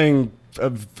about playing a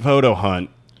photo hunt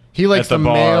He likes at the the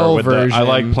bar. male with version. I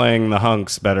like playing the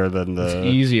hunks better than the.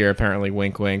 Easier, apparently.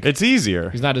 Wink, wink. It's easier.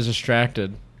 He's not as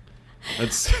distracted.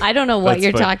 It's, I don't know what That's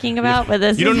you're fine. talking about, but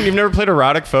this you've never played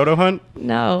erotic photo hunt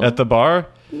no. at the bar?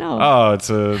 No. Oh, it's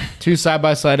a. Two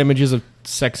side-by-side images of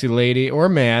sexy lady or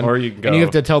man. Or you can And you go-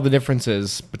 have to tell the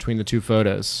differences between the two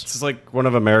photos. This is like one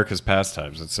of America's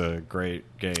pastimes. It's a great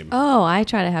game. Oh, I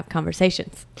try to have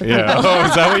conversations. with Yeah. people. Oh,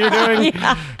 is that what you're doing?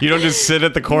 Yeah. You don't just sit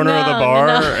at the corner of the No, bar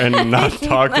no. and not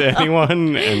talk to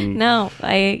anyone? And No,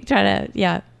 I try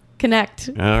to, connect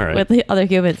All right. with the other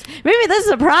humans. Maybe this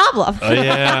is a problem. Oh,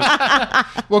 yeah.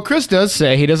 Well, Chris does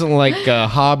say he doesn't like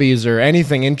hobbies or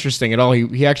anything interesting at all.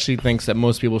 He actually thinks that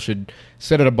most people should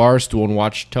sit at a bar stool and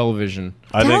watch television.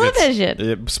 I think it's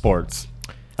Television. sports.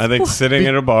 I think sitting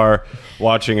at a bar,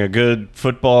 watching a good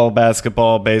football,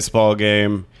 basketball, baseball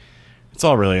game, it's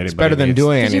all really anybody Better than needs.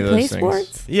 doing Did any you of play those things.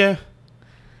 sports? Yeah.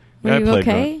 Were Yeah, you I played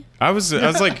okay? both. I was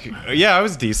like, yeah, I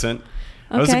was decent.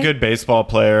 I was a Okay. good baseball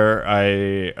player.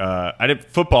 I did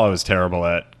football. I was terrible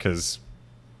at because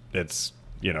it's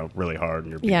really hard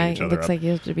and you're beating Yeah, each it other looks up. like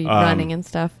you have to be running and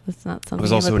stuff. That's not something. I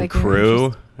was you also look in like you're crew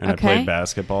interested- and I Okay. played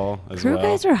basketball as Crew well.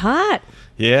 guys are hot.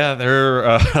 Yeah,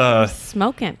 they're.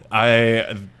 Smoking.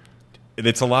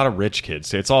 It's a lot of rich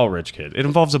kids. It's all rich kids. It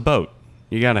involves a boat.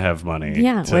 You got to have money.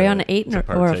 Yeah, to- were you on an 8 to or a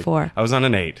partake. 4? I was on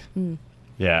an 8.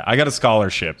 Yeah, I got a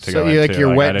scholarship to So go you into. like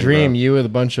your I wet didn't dream, go- you with a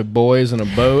bunch of boys in a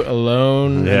boat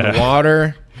alone in Yeah. the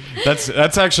water. That's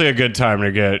actually a good time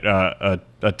to get a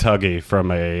tuggy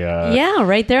from a. Yeah,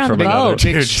 right there on the from another boat.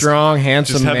 dude. Big, Just- strong,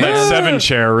 handsome Just have man. that 7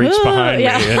 chair reach behind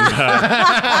Yeah. me, and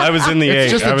I was in the 8.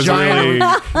 It's just I a was giant, really.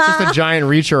 just a giant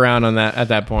reach around on that at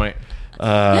that point.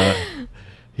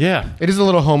 Yeah, It is a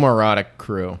little homoerotic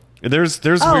crew. there's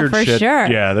Oh, weird for shit. sure.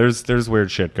 Yeah, there's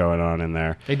weird shit going on in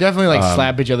there. They definitely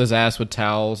slap each other's ass with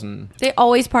towels and They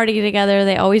always party together.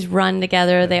 They always run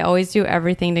together. They always do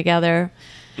everything together.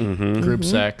 group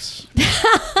sex.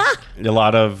 A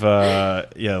lot of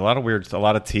weird, a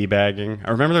lot of teabagging.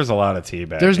 I remember there's a lot of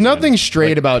teabagging. There's nothing and, straight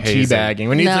like, about hazing. teabagging.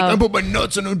 When he's No. like, I put my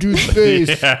nuts in a dude's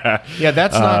face. Yeah, Yeah,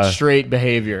 that's not straight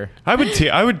behavior. I would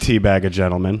teabag a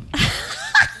gentleman.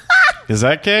 Is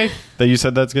that gay? That you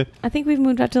said that's good? I think we've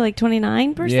moved up to like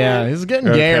 29%. Yeah, he's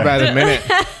getting gayer by the minute.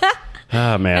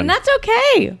 Oh, man. And that's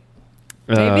okay.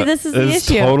 Maybe this is the it's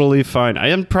issue. totally fine. I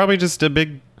am probably just a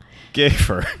big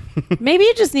gayer. Maybe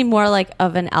you just need more like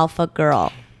of an alpha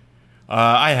girl.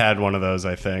 I had one of those,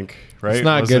 I think. Right? It's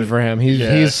not Was good it- for him. He's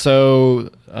Yeah. he's so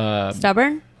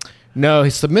Stubborn? no,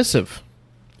 he's submissive.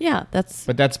 Yeah, that's...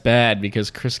 But that's bad because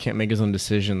Chris can't make his own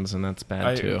decisions, and that's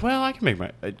bad too. Well, I can make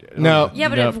my. No. Yeah,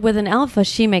 but No. if, with an alpha,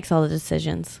 she makes all the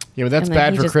decisions. Yeah, but that's And then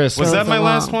bad he for just Chris. Was goes that my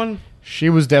last along. one? She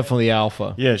was definitely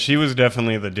alpha. Yeah, she was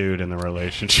definitely the dude in the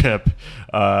relationship.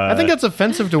 I think that's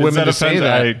offensive to is women that to say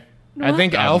offensive? that. I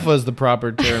think alpha is the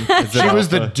proper term. it She was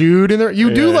the alpha? dude in there.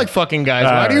 You do Yeah. like fucking guys.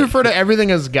 Why do you Alright. refer to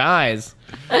everything as guys?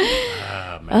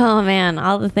 Oh, man.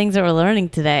 All the things that we're learning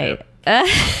today.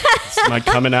 It's my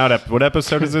coming out. What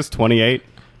episode is this? 28.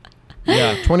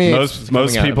 Yeah, 28.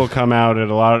 Most people come out at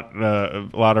a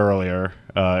lot earlier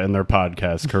in their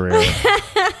podcast career.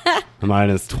 Mine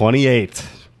is 28.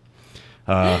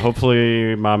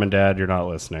 Hopefully, mom and dad, you're not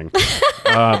listening.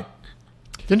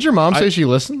 Didn't your mom say she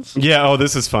listens? Yeah. Oh,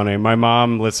 this is funny. My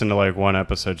mom listened to like one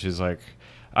episode. She's like,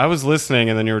 I was listening,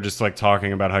 and then you were just like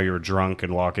talking about how you were drunk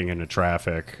and walking into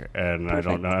traffic, and I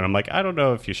don't know. And I'm like, I don't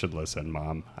know if you should listen,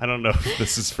 Mom. I don't know if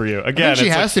this is for you. I Again, think she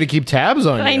it's has to keep tabs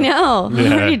on you. I know. Yeah.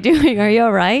 What are you doing? Are you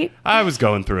all right? I was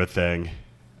going through a thing.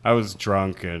 I was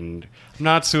drunk, and I'm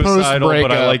not suicidal, but I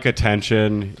Post-breakup. like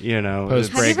attention. You know, Post-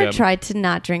 it's- Have you ever breakup. tried to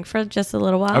not drink for just a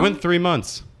little while? I went 3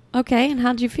 months. Okay, and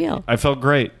how'd you feel? I felt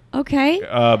great, Okay.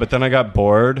 but then I got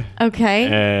bored, Okay.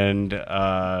 and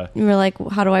You were like,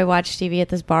 how do I watch TV at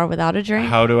this bar without a drink?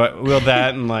 how do I? Well,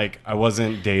 that and like I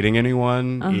wasn't dating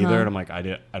anyone Uh-huh. either, and I'm like,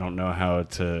 I don't know how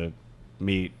to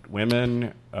meet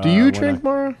women. Do you when drink,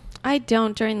 Mara? I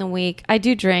don't during the week. I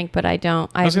do drink, but I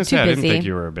don't. I was I'm gonna too say I busy. didn't think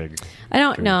you were a big. I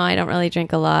don't know. I don't really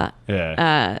drink a lot.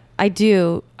 Yeah. I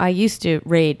do. I used to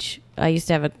rage. I used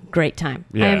to have a great time.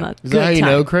 Yeah. I am a Is good that how you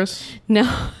time. know, Chris?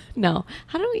 No, no.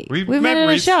 How do we? We met at a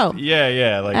rec- show.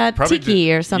 Yeah, like At probably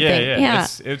Tiki or something. Yeah. Yeah.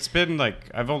 It's been like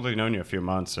I've only known you a few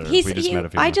months, or He's, we just met a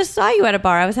few. I months. just saw you at a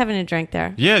bar. I was having a drink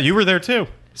there. Yeah, you were there too.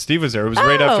 Steve was there. It was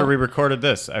right Oh. after we recorded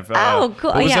this. Oh,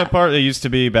 cool. What was Yeah. that part? It used to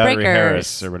be Battery Breakers.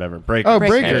 Harris or whatever. Breakers. Oh,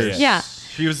 Breakers. Yeah.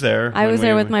 She was there. I when was we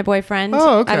there were- with my boyfriend.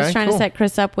 Oh, okay, I was trying cool. to set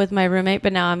Chris up with my roommate,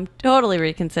 but now I'm totally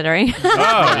reconsidering. Oh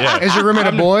yeah. Is your roommate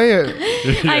a boy?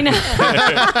 I know.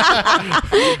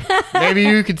 Maybe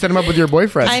you could set him up with your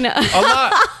boyfriend. I know. A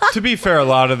lot. To be fair, a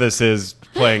lot of this is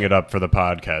playing it up for the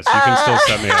podcast. You can still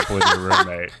set me up with your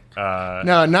roommate.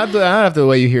 No, not the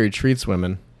way you hear he treats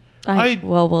women.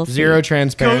 Well, we'll see. Zero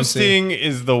transparency. Ghosting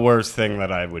is the worst thing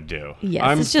that I would do. Yes,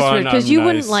 I'm it's just fun, weird because I'm you nice.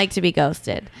 wouldn't like to be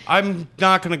ghosted. I'm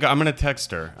not gonna go. I'm gonna text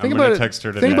her. Think I'm about gonna it. text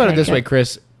her today. Think about it this Okay. way,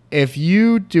 Chris. If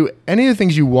you do any of the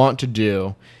things you want to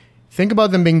do, think about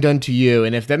them being done to you,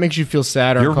 and if that makes you feel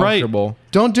sad or You're right. uncomfortable,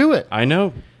 don't do it. I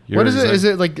know. What is it? Is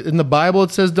it like in the Bible? It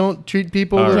says don't treat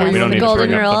people. All the right, way we you don't want need to to Golden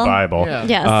bring up rule. the Bible. Yeah.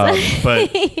 Yes.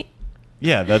 But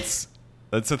yeah, that's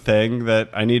a thing that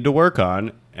I need to work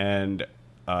on, and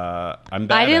I'm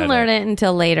bad. I didn't at learn it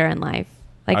until later in life.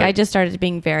 Like I- I just started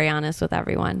being very honest with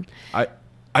everyone.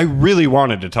 I really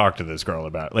wanted to talk to this girl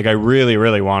about it. Like I really,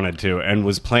 really wanted to, and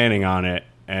was planning on it.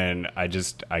 And I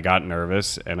got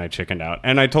nervous and I chickened out.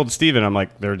 And I told Steven, I'm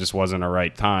like, there just wasn't a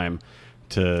right time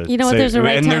to. You know what? say- There's a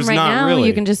right and time there's right not now. Really.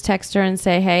 You can just text her and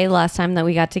say, "Hey, last time that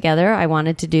we got together, I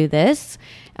wanted to do this.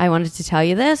 I wanted to tell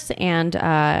you this, and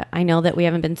I know that we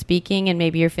haven't been speaking, and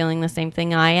maybe you're feeling the same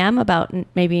thing I am about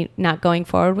maybe not going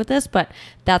forward with this. But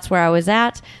that's where I was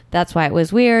at. That's why it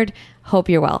was weird. Hope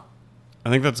you're well." I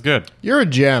think that's good. You're a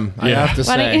gem. I Yeah. have to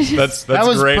Why don't you say just- That's that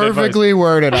was great perfectly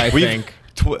worded. I We've think.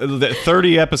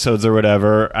 30 episodes or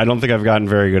whatever. I don't think I've gotten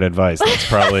very good advice. That's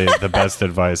probably the best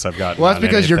advice I've gotten. Well, that's on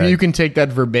because anything. you can take that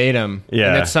verbatim. Yeah.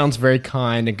 and that sounds very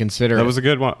kind and considerate. That was a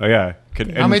good one. Oh, yeah.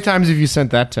 How many times have you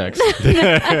sent that text?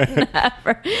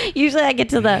 Usually, I get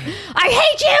to the "I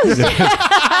hate you."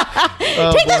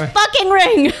 Take boy. this fucking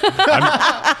ring.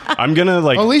 I'm gonna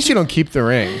like. Well, at least you don't keep the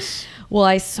rings. Well,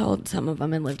 I sold some of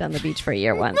them and lived on the beach for a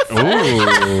year once. Ooh,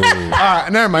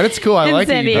 Never mind. It's cool. I In like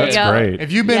San it. that's Diego. great.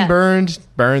 If you've been Yeah. burned,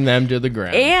 burn them to the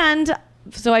ground. And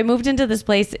so I moved into this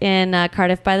place in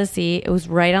Cardiff by the Sea. It was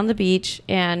right on the beach.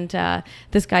 And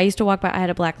this guy used to walk by. I had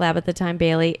a black lab at the time,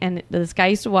 Bailey. And this guy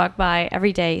used to walk by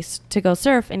every day to go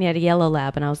surf. And he had a yellow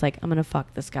lab. And I was like, I'm going to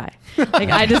fuck this guy. Like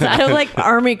I would like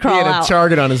army He crawl had a out.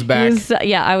 target on his back. He was,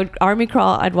 yeah, I would army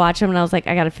crawl. I'd watch him. And I was like,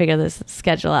 I got to figure this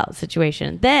schedule out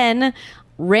situation. Then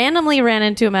randomly ran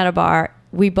into him at a bar.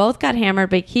 We both got hammered,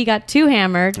 but he got too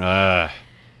hammered.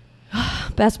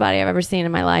 Best body I've ever seen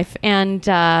in my life, and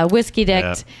whiskey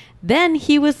dicked. Then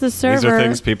he was the server. These are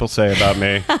things people say about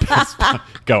me.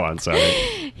 Go on, sorry.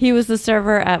 He was the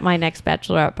server at my next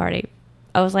bachelorette party.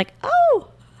 I was like, oh,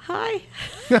 hi.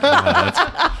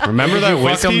 Remember that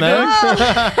whiskey?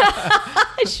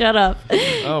 Shut up.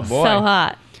 Oh, boy. So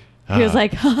hot. He was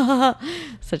like,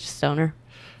 such a stoner.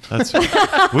 That's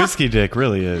whiskey dick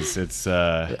really is. It's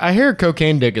I hear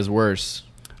cocaine dick is worse.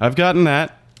 I've gotten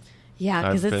that. Yeah,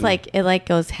 because I've it's been- like, it like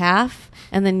goes half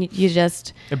and then you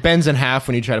just, It bends in half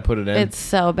when you try to put it in. it's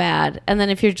so bad. And then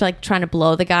if you're like trying to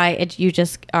blow the guy, you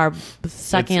just are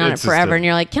sucking on it it's just forever. a- And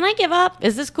you're like, can I give up?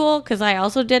 Is this cool? Because I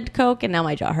also did coke and now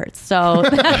my jaw hurts. So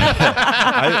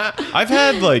I've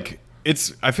had like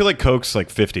I feel like Coke's like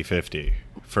 50-50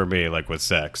 for me, like with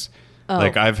sex. Oh.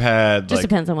 Like I've had just like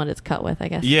depends on what it's cut with, I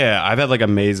guess. yeah, I've had like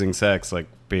amazing sex, like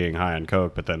being high on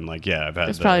Coke, but then like yeah, I've had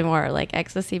It's probably more like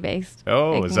ecstasy based.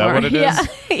 Oh, Like is that more- what it is? Yeah.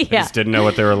 I yeah. just didn't know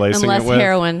what they were lacing And less it with.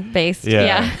 heroin based.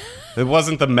 Yeah. It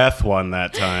wasn't the meth one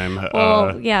that time.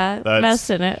 Well, yeah, that's- mess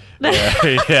in it.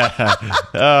 Yeah, yeah.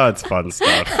 Oh, it's fun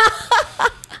stuff.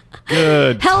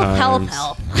 Good Health.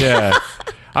 times. Yeah.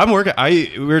 I'm working.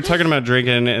 We were talking about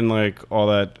drinking and like all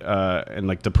that, and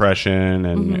like depression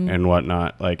and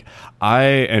whatnot. Like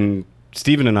and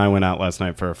Steven and I went out last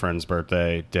night for a friend's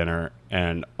birthday dinner,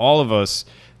 and all of us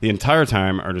the entire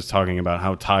time are just talking about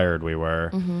how tired we were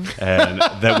and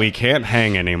that we can't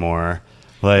hang anymore.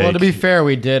 Like, well, to be fair,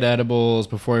 we did edibles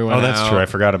before we went out. oh, that's true. I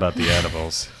forgot about the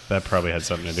edibles. That probably had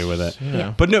something to do with it.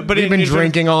 Yeah. But no, but We've been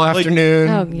drinking all like, afternoon.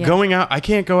 Oh, yeah. Going out, I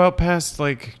can't go out past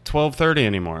like 12:30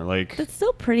 anymore. Like That's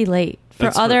still pretty late. For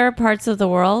That's other parts of the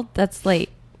world, that's late.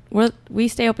 We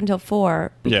stay up until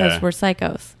 4 because Yeah. we're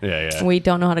psychos. Yeah, yeah. And we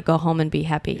don't know how to go home and be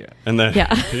happy. yeah. And then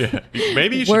Yeah.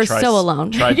 maybe you should We're try so alone.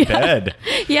 Try Yeah. bed.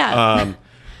 Yeah.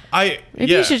 Maybe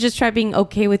yeah. you should just try being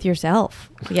okay with yourself.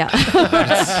 Yeah.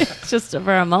 Just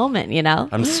for a moment, you know?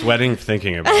 I'm sweating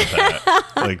thinking about that.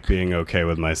 Like being okay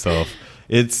with myself.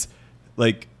 It's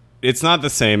like it's not the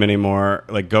same anymore.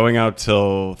 Like going out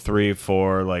till 3,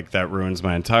 4, like that ruins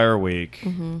my entire week.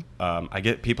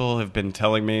 People have been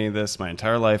telling me this my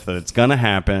entire life that it's gonna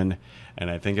happen, and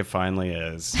I think it finally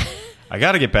is. I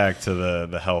got to get back to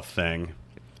the health thing.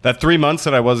 That 3 months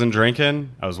that I wasn't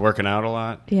drinking, I was working out a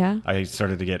lot. Yeah. I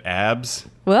started to get abs.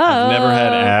 Whoa. I've never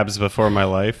had abs before in my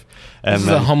life. And This is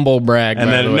a humble brag. and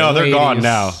by then the way. no, they're gone Ladies.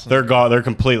 now. They're gone. They're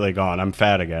completely gone. I'm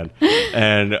fat again.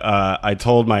 And I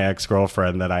told my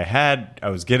ex-girlfriend that I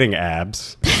was getting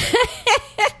abs,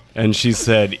 and she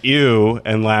said "ew"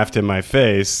 and laughed in my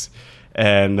face.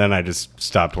 And then I just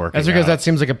stopped working. That's because out. that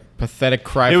seems like a pathetic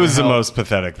cry. It was the most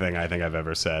pathetic thing I think I've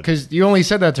ever said. Because you only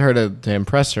said that to her to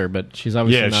impress her, but she's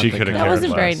obviously Yeah, not she the could've kind That cared of-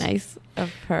 wasn't very less. nice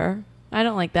of her. I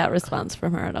don't like that response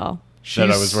from her at all.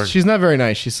 That I was working. She's not very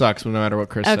nice. She sucks no matter what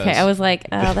Chris says. Okay, I was like,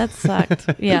 oh, that sucked.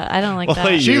 Yeah, I don't like Well,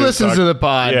 that. She You listens suck. to the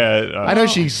pod. Yeah, I know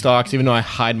she stalks, even though I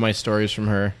hide my stories from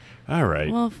her. All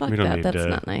right. Well, fuck we don't that. need That's to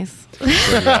not nice. bring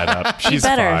that up. She's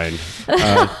better.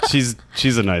 fine.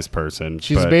 She's a nice person.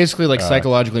 She's but, basically like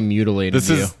psychologically mutilated This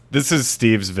you. is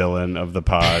Steve's villain of the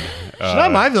pod. She's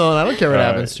not my villain. I don't care what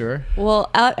happens to her. Well,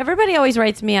 everybody always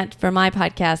writes me out for my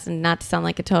podcast, and not to sound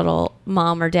like a total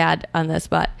mom or dad on this,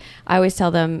 but I always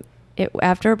tell them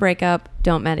after a breakup,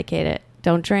 don't medicate it.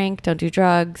 Don't drink. Don't do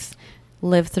drugs.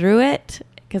 Live through it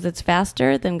because it's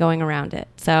faster than going around it.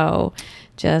 So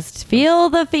just feel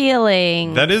the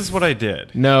feeling. That is what I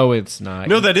did. No, it's not.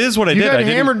 No, that is what I you did. got I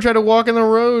didn't- hammered and tried to walk in the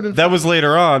road. And That was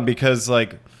later on because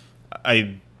like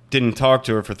I didn't talk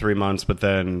to her for 3 months, but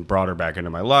then brought her back into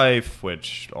my life,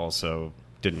 which also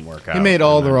didn't work out. you made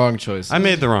all And the then- wrong choices. I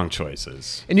made the wrong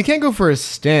choices. And you can't go for a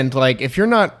stint. Like, if you're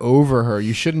not over her,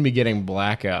 you shouldn't be getting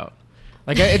blackout.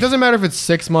 Like, it doesn't matter if it's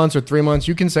 6 months or 3 months.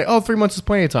 You can say, oh, 3 months is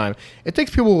plenty of time. It takes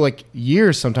people, like,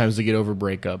 years sometimes to get over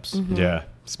breakups. Yeah,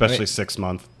 especially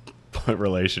 6-month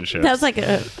relationships. That's like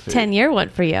a 10-year one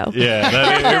for you.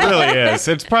 Yeah, it really is.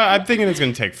 It's probably. I'm thinking it's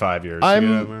going to take 5 years. I'm- to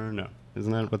get over. No,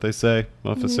 isn't that what they say?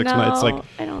 Well, for 6 months, it's like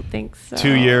I don't think so.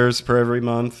 2 years per every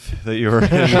month that you were in.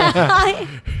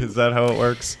 Is that how it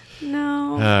works?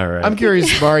 No. All right. I'm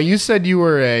curious, Bar. You said you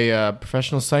were a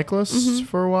professional cyclist Mm-hmm.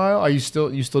 for a while. Are you still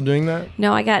doing that?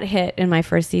 No, I got hit in my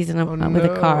first season with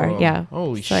a car. no. Yeah.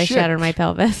 Holy so I shit. shattered my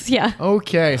pelvis. Yeah.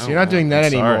 Okay, so you're not doing that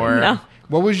I'm sorry. anymore. No.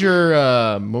 What was your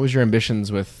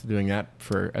ambitions with doing that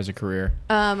as a career?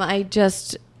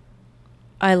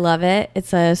 I love it.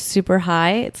 It's a super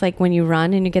high. It's like when you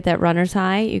run and you get that runner's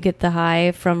high, you get the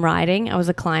high from riding. I was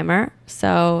a climber.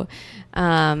 So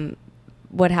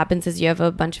what happens is you have a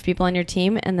bunch of people on your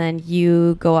team and then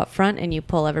you go up front and you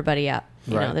pull everybody up.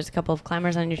 You Right. know, there's a couple of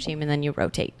climbers on your team and then you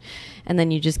rotate. And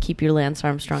then you just keep your Lance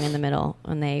Armstrong in the middle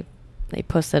and they They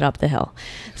puss it up the hill.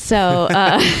 So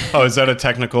Oh, is that a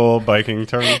technical biking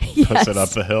term? Yes. Puss it up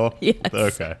the hill? Yes.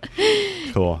 Okay.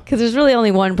 Cool. because there's really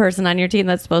only one person on your team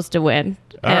that's supposed to win.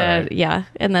 All right. Yeah,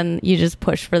 and then you just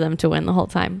push for them to win the whole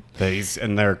time.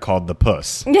 And they're called the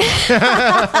puss.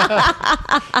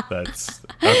 That's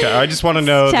okay. I just want to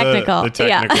know Technical, the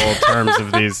technical terms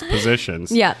of these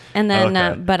positions. Yeah, and then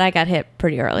Okay. but I got hit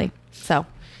pretty early. So,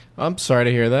 I'm sorry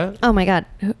to hear that. oh my God,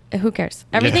 who cares?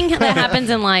 Everything that happens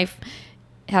in life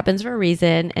happens for a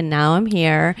reason, and now I'm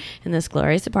here in this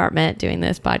glorious apartment doing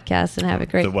this podcast and have a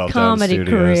great The Well Done comedy Studios.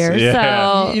 career.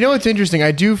 Yeah. So You know what's interesting?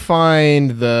 I do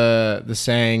find the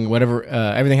saying "whatever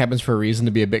everything happens for a reason"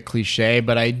 to be a bit cliche,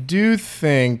 but I do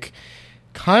think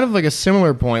kind of like a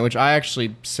similar point, which I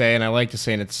actually say, and I like to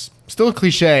say, and it's still a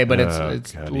cliche, but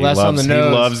it's God, less on the nose.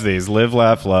 He loves these. Live,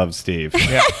 laugh, love, Steve.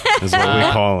 Yeah. Is what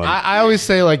we call him. I always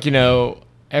say, like, you know,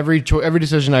 every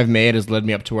decision I've made has led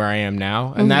me up to where I am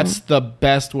now, and that's the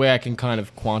best way I can kind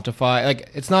of quantify. Like,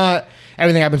 it's not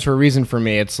everything happens for a reason for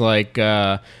me. It's like,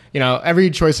 you know, every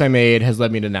choice I made has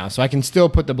led me to now. So I can still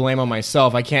put the blame on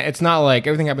myself. I can't. It's not like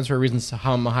everything happens for a reason. So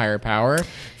I'm a higher power.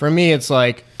 For me, it's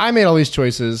like I made all these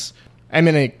choices. I'm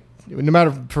in a no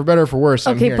matter for better or for worse.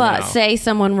 I'm okay, here but now. say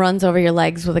someone runs over your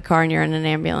legs with a car and you're in an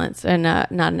ambulance, and not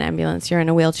an ambulance, you're in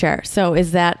a wheelchair. So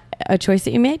is that a choice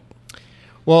that you made?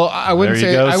 Well, I wouldn't There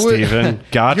you say go, I would. Steven.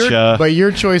 Gotcha. But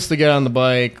your choice to get on the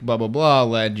bike, blah blah blah,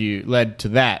 led to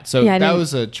that. So Yeah, I that didn't-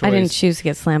 was a choice. I didn't choose to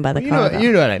get slammed by the car. though.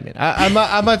 You know what I mean. I'm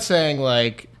not saying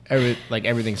like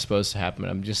everything's supposed to happen.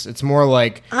 I'm just. It's more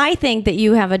like I think that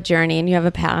you have a journey and you have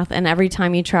a path, and every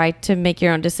time you try to make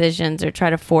your own decisions or try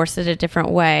to force it a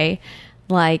different way,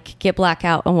 like get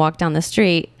blackout and walk down the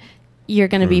street, you're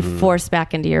going to be forced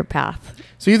back into your path.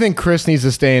 So you think Chris needs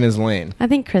to stay in his lane? I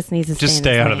think Chris needs to Just stay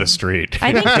stay in his out of lane. the street.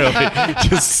 I think- Really.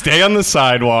 Just stay on the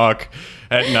sidewalk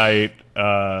at night.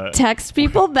 Text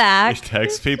people back.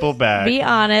 Text people back. Be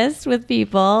honest with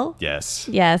people. Yes.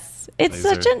 Yes, it's These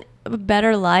such a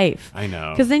better life. I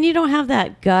know. Because then you don't have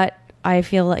that gut. I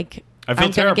feel like I feel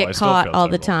I'm terrible. gonna I get still caught feel all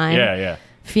the terrible. time. Yeah, yeah.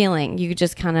 Feeling you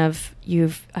just kind of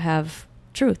have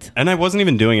truth. And I wasn't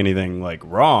even doing anything like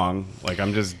wrong. Like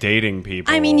I'm just dating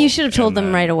people. I mean, you should have told and them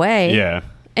then- right away. Yeah.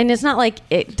 And it's not like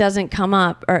it doesn't come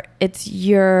up, or it's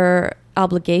your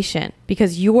obligation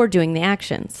because you're doing the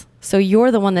actions. So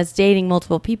you're the one that's dating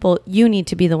multiple people. You need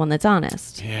to be the one that's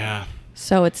honest. Yeah.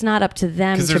 So it's not up to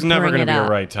them to Because there's never bring going to it be up.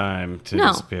 a right time to No.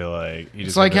 just be like. You It's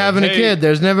just like gotta having be a like, kid.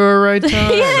 There's never a right time. Yeah.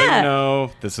 So you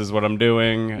know, this is what I'm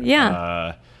doing.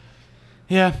 Yeah.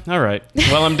 Yeah, all right.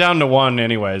 Well, I'm down to one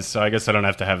anyways, so I guess I don't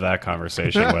have to have that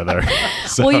conversation with her.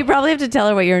 So, Well, you probably have to tell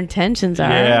her what your intentions are.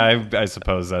 yeah, I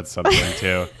suppose that's something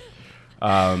too.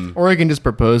 Or you can just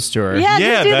propose to her. Yeah,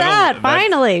 just do that. that'll-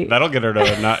 Finally. That'll get her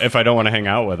to not. If I don't want to hang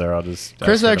out with her, I'll just.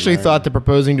 Chris ask her to actually marry thought me. that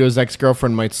proposing to his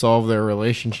ex-girlfriend might solve their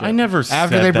relationship. I never After said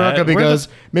they broke that. up, he Where goes,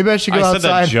 the- maybe I should go I said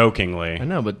outside. that jokingly. I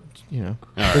know, but, you know,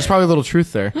 there's probably a little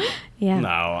truth there. Yeah. No,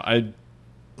 I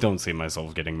don't see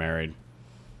myself getting married.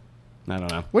 I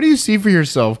don't know, What do you see for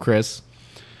yourself, Chris?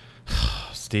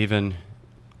 Steven.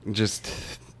 Just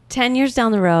 10 years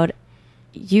down the road,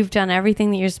 you've done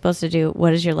everything that you're supposed to do.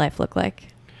 What does your life look like?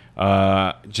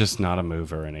 just not a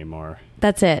mover anymore.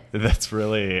 That's it. That's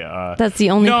really. That's the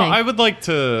only no, thing. I would like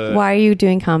to. Why are you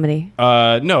doing comedy?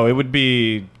 No, it would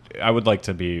be. I would like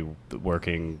to be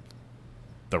working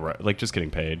like just getting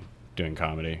paid doing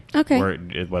comedy. Okay.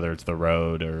 Whether it's the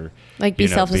road or Like be you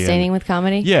know, self-sustaining being- with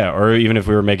comedy? Yeah, or even if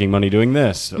we were making money doing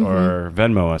this, Mm-hmm. or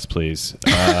Venmo us, please.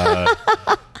 We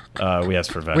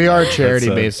asked for Venmo. We are a charity,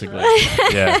 That's, basically.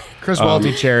 Yeah, Chris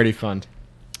Welty Charity Fund.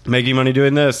 making money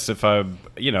doing this. If I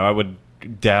would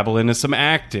dabble into some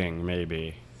acting,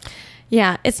 maybe.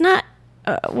 Yeah, it's not.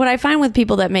 What I find with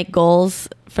people that make goals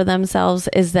for themselves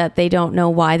is that they don't know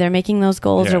why they're making those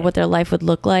goals Yeah. or what their life would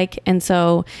look like. And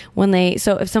so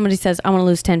if somebody says, I want to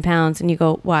lose 10 pounds, and you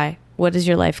go, why? What is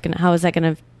your life how is that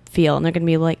going to feel? And they're going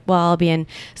to be like, well, I'll be in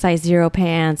size 0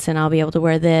 pants, and I'll be able to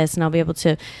wear this, and I'll be able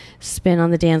to spin on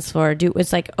the dance floor.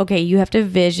 It's like, okay, you have to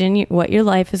vision what your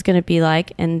life is going to be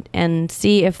like and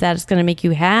see if that's going to make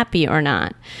you happy or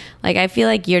not. Like, I feel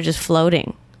like you're just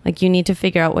floating. Like, you need to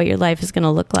figure out what your life is going to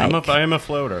look like. I am a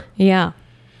floater. Yeah.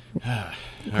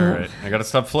 All right, I got to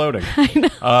stop floating.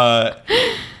 I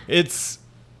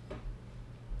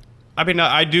mean,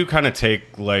 I do kind of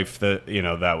take life that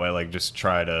way, like just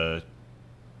try to,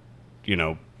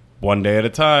 one day at a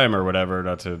time or whatever,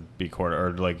 not to be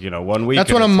or like 1 week. That's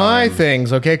at one a of my time.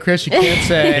 things, okay, Chris? You can't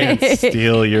say. Can't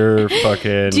steal your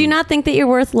fucking. Do you not think that you're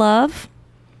worth love?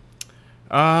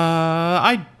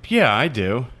 I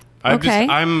do. Okay.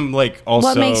 I'm like also.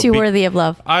 What makes you worthy of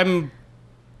love? I'm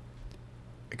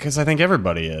Because I think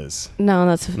everybody is. No,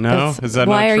 that's No? Is that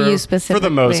why not are true? you specifically? For the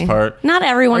most part. Not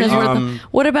everyone is Um, worth.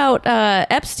 What about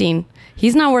Epstein?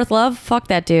 He's not worth love. Fuck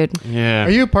that dude. Yeah. Are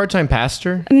you a part-time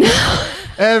pastor? No.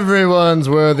 Everyone's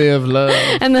worthy of love.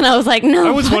 And then I was like, no.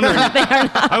 I was wondering. they are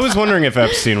not. I was wondering if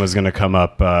Epstein was going to come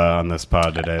up on this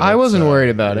pod today. I wasn't worried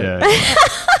about it.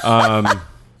 Yeah.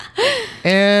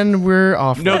 And we're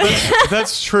off. No,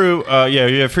 that's true.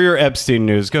 Yeah. For your Epstein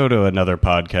news, go to another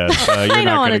podcast. You're don't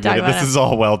not wanna going to talk get it. about This him. is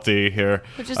all welty here.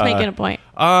 We're just making a point.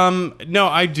 No,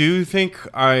 I do think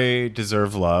I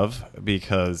deserve love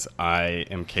because I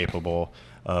am capable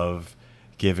of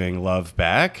giving love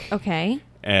back. Okay.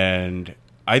 And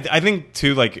I think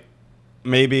too, like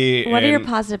maybe. What are your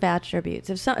positive attributes?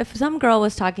 If some girl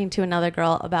was talking to another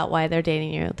girl about why they're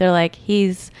dating you, they're like,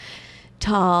 he's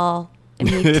tall and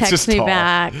he It's texts just me tall.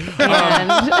 back.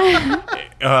 And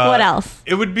what else?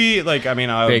 It would be like, I mean,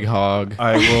 Big hog.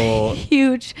 I will.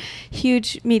 Huge,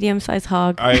 medium-sized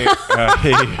hog.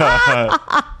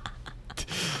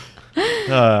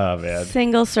 Oh man,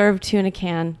 Single serve tuna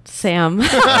can, Sam.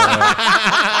 it's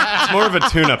more of a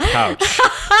tuna pouch.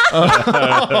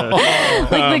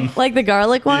 like the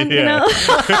garlic one, you Yeah. know?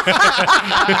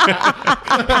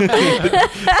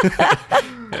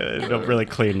 Don't really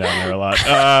clean down there a lot.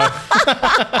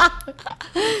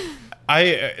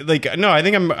 I think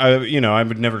I'm. I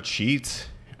would never cheat.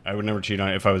 I would never cheat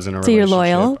on if I was in a So you're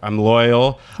relationship. loyal? I'm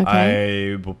loyal.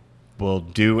 Okay. I will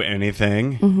do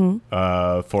anything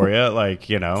for you. Like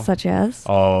Such as?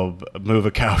 I'll move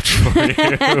a couch for you.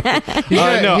 He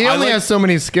I only like- has so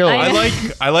many skills.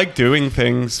 I like doing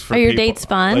things for. Are your people. dates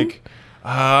fun?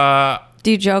 Like, Do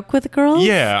you joke with girls?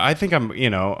 yeah, I think I'm.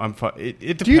 I'm fun. It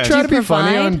depends. Do you try to be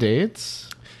funny provide? on dates?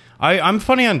 I'm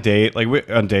funny on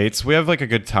on dates. We have like a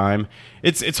good time.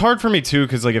 It's hard for me too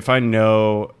because like if I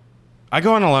know, I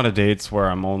go on a lot of dates where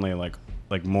I'm only like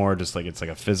more just like it's like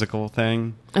a physical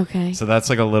thing. Okay. So that's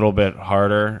like a little bit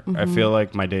harder. I feel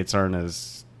like my dates aren't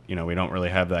as we don't really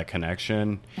have that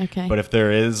connection. Okay. But if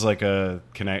there is like a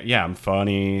connect, yeah, I'm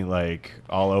funny. Like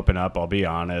I'll open up. I'll be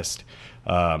honest.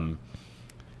 We'll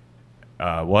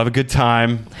have a good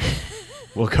time.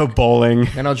 We'll go bowling.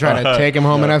 And I'll try to take him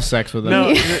home and have sex with him.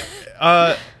 No,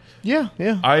 Yeah.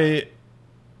 I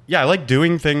like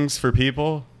doing things for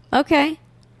people. Okay.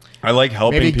 I like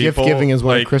helping Maybe people. gift giving is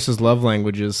one like, of Chris's love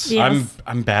languages. Yes.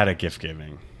 I'm bad at gift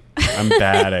giving. I'm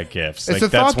bad at gifts. It's the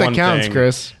thought that one counts, thing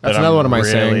Chris. That's that another I'm one of my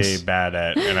really sayings. bad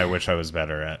at, and I wish I was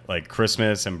better at. Like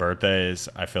Christmas and birthdays,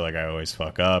 I feel like I always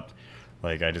fuck up.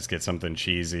 Like I just get something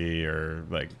cheesy or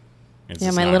like. It's Yeah,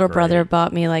 just my not little great. brother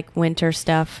bought me like winter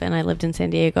stuff, and I lived in San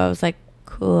Diego. I was like,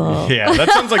 cool. Yeah, that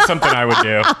sounds like something I would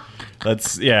do.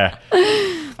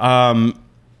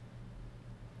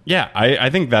 Yeah, I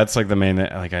think that's like the main.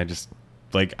 Like I just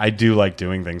like I do like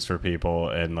doing things for people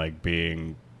and like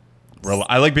being.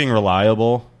 I like being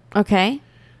reliable. Okay.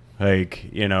 Like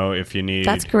if you need.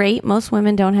 That's great. Most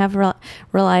women don't have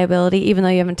reliability, even though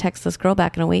you haven't texted this girl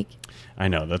back in a week. I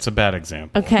know that's a bad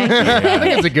example. Okay. I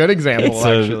think it's a good example, It's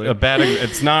actually. a bad.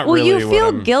 It's not Well, really. you what feel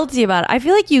I'm- guilty about it. I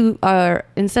feel like you are,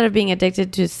 instead of being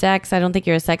addicted to sex, I don't think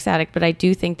you're a sex addict, but I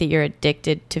do think that you're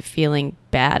addicted to feeling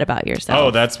bad about yourself.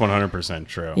 Oh, that's 100%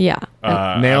 true. Yeah.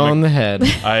 Nail I'm on the head.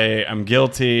 I'm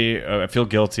guilty. I feel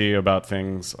guilty about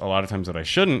things a lot of times that I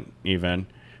shouldn't even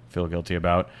feel guilty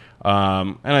about.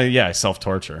 And I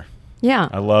self-torture. Yeah.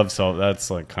 I love self. That's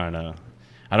like kind of.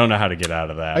 I don't know how to get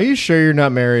out of that. Are you sure you're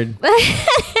not married?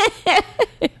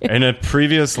 In a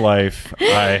previous life,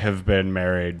 I have been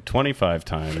married 25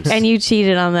 times. And you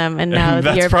cheated on them, and now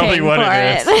that's you're probably paying what for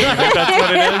it is. You think that's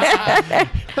what it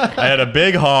is? I had a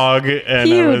big hog,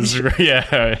 and I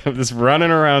was just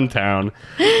running around town.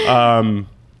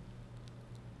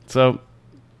 So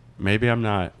maybe I'm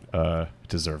not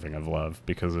deserving of love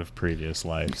because of previous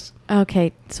lives.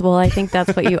 Okay. So, well, I think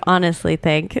that's what you honestly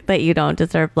think, that you don't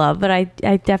deserve love, but I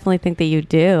definitely think that you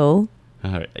do.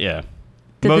 Yeah.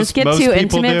 Did this get most too people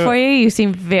intimate do. for you? You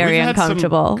seem very We've had some,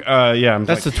 uncomfortable. yeah, I'm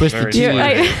That's like the twisted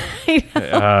very- tea.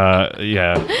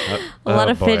 Yeah. A lot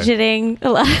of boy. fidgeting. A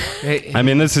lot. Hey, I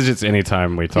mean, this is just any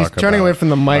time we he's talk turning about away from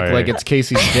the mic fire. like it's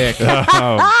Casey's dick.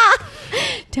 Oh,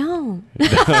 Don't. man.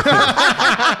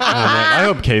 I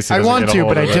hope Casey I doesn't want get a to,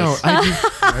 hold but I of don't. this.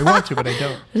 I want to, but I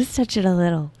don't. Just touch it a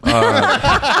little.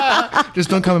 Just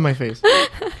don't come in my face.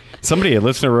 Somebody, a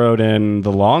listener, wrote in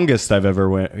the longest I've ever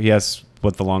went. Yes,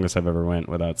 what the longest I've ever went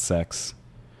without sex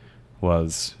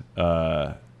was.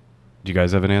 Do you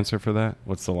guys have an answer for that?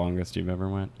 What's the longest you've ever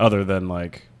went, other than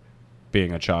like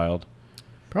being a child?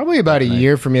 Probably about a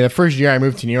year for me. The first year I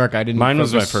moved to New York, I didn't. Mine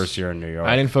was my focus- first year in New York.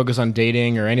 I didn't focus on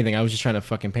dating or anything. I was just trying to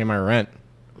fucking pay my rent.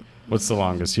 What's the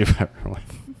longest you've ever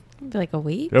went? Like a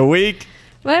week? A week.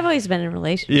 But I've always been in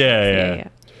relationships. Yeah.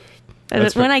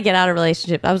 That's When I get out of a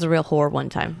relationship, I was a real whore one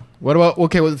time. What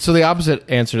about so the opposite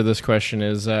answer to this question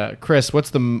is Chris, what's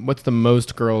the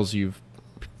most girls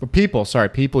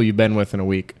people you've been with in a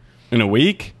week? In a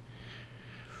week?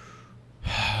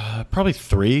 Probably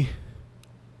 3,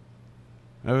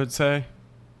 I would say.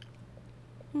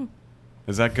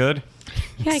 Is that good?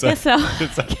 Yeah, I guess so.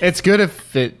 It's good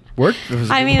if it worked.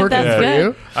 I mean, working that's for good.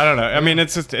 you. I don't know. I mean,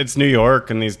 it's New York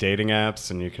and these dating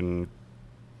apps, and you can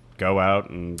go out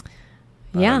and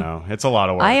I don't know. It's a lot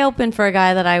of work. I opened for a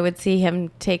guy that I would see him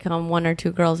take home 1 or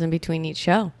 2 girls in between each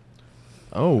show.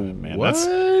 Oh, man, what?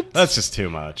 that's just too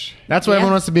much. That's why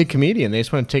everyone wants to be a comedian. They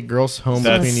just want to take girls home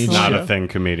That's between each not show. a thing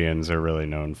comedians are really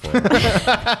known for.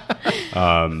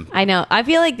 I know. I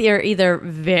feel like they're either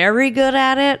very good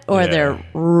at it or they're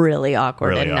really awkward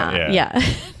Really and not.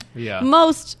 Yeah.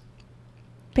 Most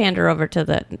pander over to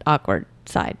the awkward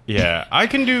side. Yeah, I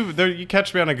can do. You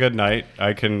catch me on a good night,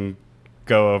 I can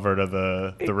go over to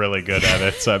the really good at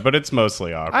it side, but it's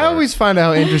mostly awkward. I always find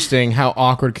out interesting how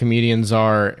awkward comedians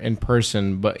are in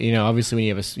person, but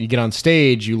obviously when you get on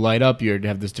stage, you light up, you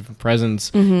have this different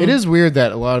presence. Mm-hmm. It is weird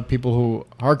that a lot of people who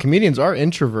are comedians are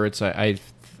introverts.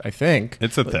 I think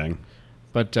it's a thing.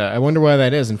 but I wonder why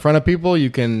that is. In front of people,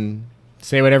 you can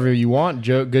say whatever you want,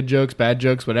 good jokes, bad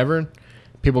jokes, whatever.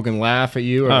 People can laugh at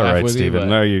you or All laugh right, with Steven. you.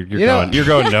 No, you're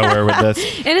going nowhere with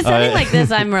this. In a setting like this,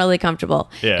 I'm really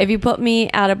comfortable. Yeah. If you put me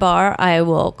at a bar, I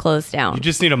will close down. You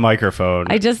just need a microphone.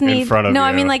 I just need in front of you.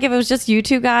 I mean, like if it was just you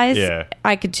 2 guys,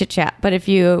 I could chit chat. But if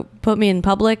you put me in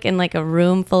public in like a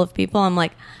room full of people, I'm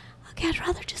like, okay, I'd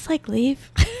rather just like leave.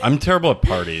 I'm terrible at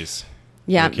parties.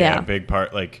 Yeah, Like, yeah. Big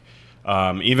part. Like,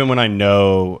 even when I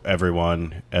know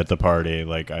everyone at the party,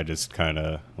 like I just kind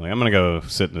of like I'm gonna go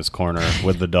sit in this corner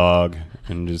with the dog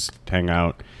and just hang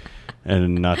out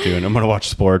and not do it. I'm gonna watch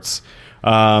sports.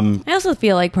 I also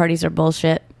feel like parties are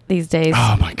bullshit these days.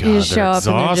 Oh my God, You just show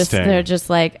they're up and exhausting. they're just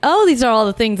like, oh, these are all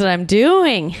the things that I'm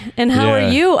doing. And how Yeah.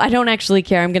 are you? I don't actually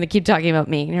care. I'm going to keep talking about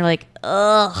me. And you're like,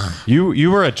 ugh.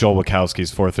 You were at Joel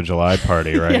Wachowski's 4th of July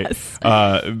party, right? Yes.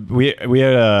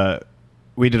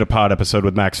 We did a pod episode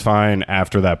with Max Fine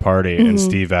after that party, Mm-hmm. and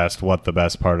Steve asked what the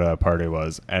best part of that party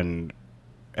was, and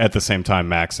at the same time,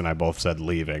 Max and I both said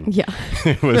leaving. Yeah.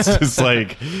 It was just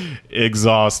like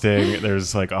exhausting.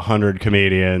 There's like 100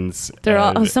 comedians. They're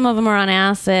all, and- some of them are on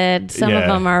acid. Some of Yeah.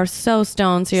 them are so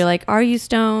stoned. So you're like, are you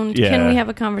stoned? Yeah. Can we have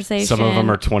a conversation? Some of them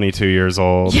are 22 years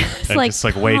old Yes, and like, just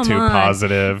like way come too on.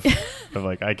 positive. I'm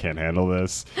like, I can't handle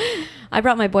this. I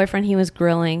brought my boyfriend. He was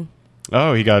grilling.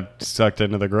 Oh, he got sucked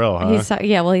into the grill, huh?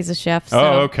 He's a chef. So,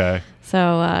 Oh, okay.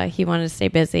 So he wanted to stay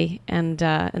busy, and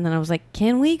then I was like,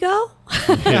 "Can we go?"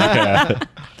 Yeah.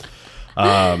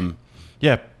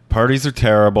 Yeah, parties are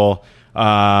terrible.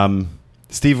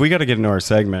 Steve, we got to get into our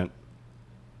segment.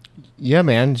 Yeah,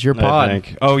 man, it's your I pod.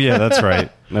 think. Oh, yeah, that's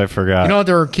right. I forgot. You don't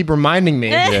have to keep reminding me.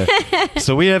 Yeah.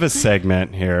 So we have a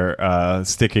segment here,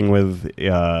 sticking with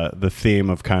the theme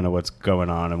of kind of what's going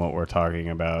on and what we're talking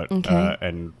about. Okay.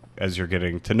 And as you're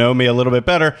getting to know me a little bit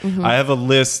better, Mm-hmm. I have a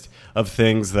list of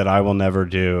things that I will never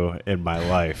do in my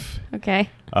life. Okay.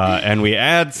 And we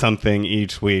add something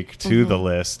each week to Mm-hmm. the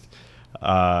list.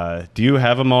 Do you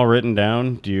have them all written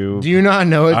down? Do you not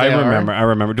know what I they are?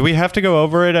 remember. Do we have to go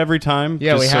over it every time?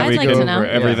 Yeah, we Just have I'd we like can to go know. over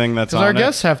everything that's Because on our it?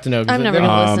 guests have to know. 'cause I'm never they-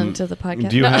 going to listen to the podcast.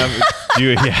 Do you No. have?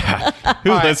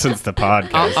 Who listens to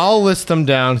podcasts? I'll list them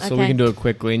down so we Okay. can do it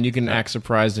quickly, and you can act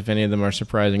surprised if any of them are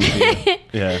surprising to you.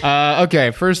 Yeah,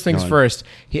 Okay, first things Go on. first.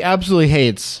 He absolutely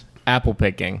hates apple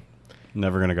picking,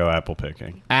 never gonna go apple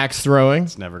picking. axe throwing,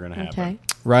 It's never gonna happen. Okay.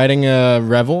 riding a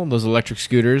Revel, those electric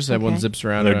scooters everyone Okay. zips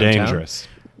around. They're around town. dangerous.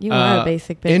 You are a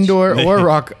basic bitch. Indoor or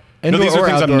rock. No, Indoor these are or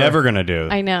things outdoor. I'm never gonna do.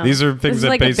 I know. These are This things is that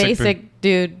like a basic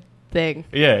dude thing.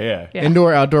 Yeah. Yeah.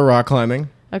 Indoor outdoor rock climbing,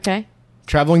 Okay.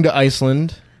 traveling to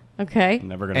Iceland, Okay.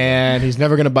 Never gonna. and he's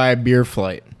never going to buy a beer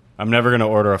flight. I'm never gonna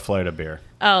order a flight of beer.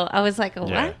 Oh, I was like, what?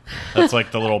 Yeah, that's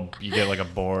like the little. You get like a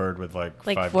board with like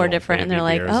Like 5 4 little different, and baby they're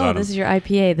like, beers oh, on this them. is your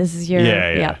IPA. This is your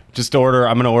Yeah. Just order.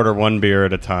 I'm gonna order one beer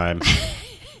at a time,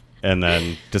 and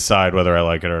then decide whether I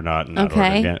like it or not. And not order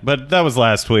Okay. again. But that was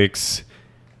last week's.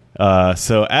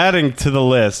 So adding to the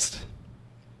list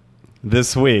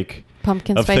this week.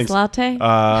 Pumpkin of spice things- latte.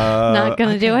 Not Not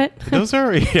gonna do it. Those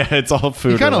are it's all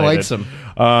food. He kind of related. likes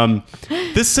them.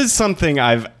 This is something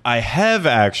I have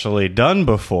actually done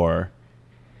before,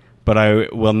 but I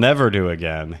will never do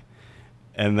again,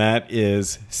 and that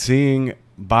is seeing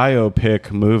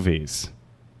biopic movies.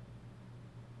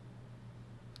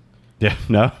 Yeah,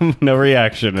 no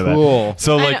reaction to Cool. that.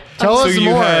 So I like, know. Tell so us you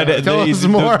more. had Tell us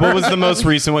more. what was the most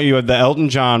recent one? You had the Elton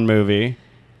John movie.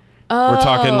 Oh, We're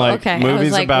talking like okay. I was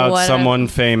movies like, about what someone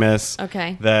famous.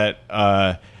 Okay. That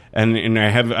and I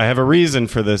have a reason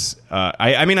for this.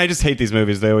 I mean, I just hate these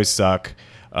movies. They always suck.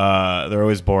 They're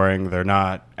always boring. They're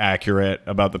not accurate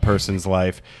about the person's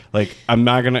life. Like, I'm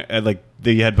not gonna like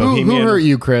you had Bohemian. Who hurt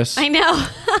you, Chris? I know.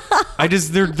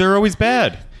 They're always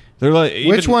bad. They're like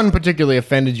Which one particularly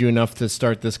offended you enough to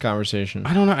start this conversation?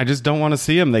 I don't know. I just don't want to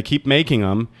see them. They keep making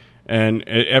them, and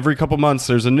every couple months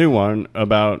there's a new one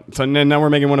about. So now we're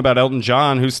making one about Elton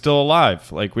John, who's still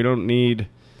alive. Like, we don't need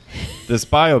this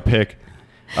biopic.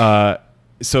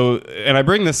 So, and I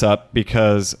bring this up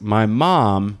because my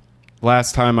mom,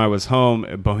 last time I was home,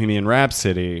 Bohemian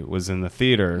Rhapsody was in the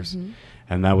theaters. Mm-hmm.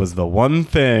 And that was the one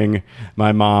thing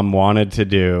my mom wanted to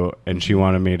do, and she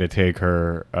wanted me to take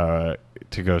her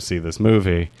to go see this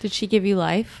movie. Did she give you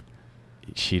life?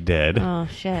 She did. Oh,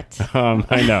 shit.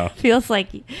 I know. Feels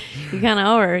like you kind of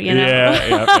owe her, you know?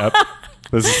 Yep.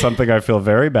 This is something I feel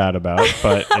very bad about,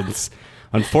 but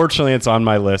unfortunately it's on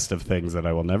my list of things that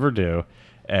I will never do.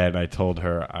 And I told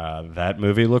her, that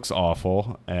movie looks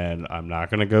awful, and I'm not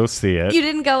going to go see it. You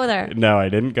didn't go with her? No, I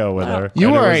didn't go with her. You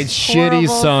And it are a was- shitty Horrible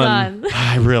son.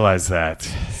 I realize that.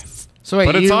 So wait,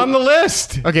 But it's on the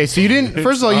list. Okay, so you didn't.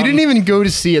 First of all, you didn't even go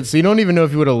to see it, so you don't even know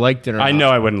if you would have liked it or not. I know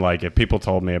I wouldn't like it. People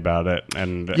told me about it,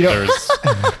 and You know-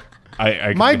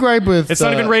 there's... My gripe with It's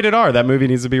not even rated R. That movie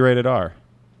needs to be rated R.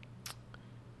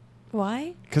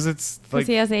 Why? Because it's Because like...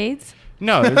 he has AIDS?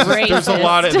 No, there's a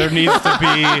lot of... There needs to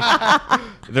be...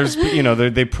 There's,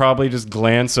 they probably just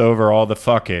glance over all the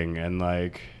fucking and,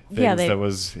 like, things that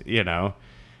was,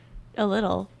 A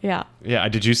little, yeah. Yeah,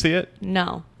 did you see it?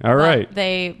 No. All right.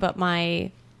 But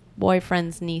my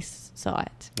boyfriend's niece saw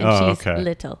it, and Oh, she's okay.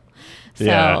 little. So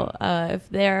Yeah.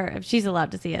 if she's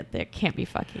allowed to see it, there can't be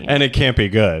fucking. And it can't be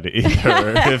good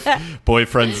either if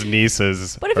boyfriend's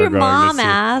nieces What if are your going to mom see-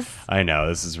 asks? I know,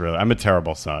 this is really... I'm a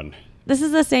terrible son. This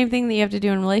is the same thing that you have to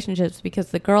do in relationships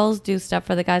because the girls do stuff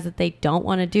for the guys that they don't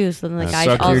want to do. So then the guys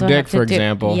Suck your also dick, have to for do.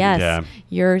 example. Yes, Yeah.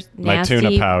 your My tuna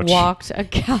nasty pouch. walked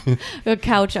a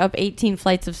couch up 18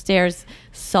 flights of stairs,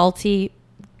 salty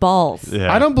balls.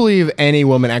 Yeah. I don't believe any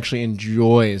woman actually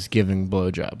enjoys giving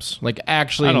blowjobs. Like,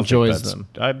 actually I don't think enjoys that's- them.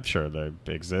 I'm sure they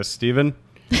exist, Steven.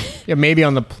 Yeah, maybe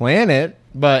on the planet,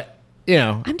 but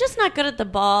I'm just not good at the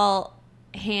ball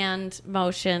hand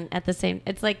motion at the same.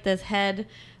 It's like this head.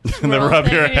 swirl rub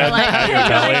thing your where you're head like- on your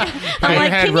belly. I'm Your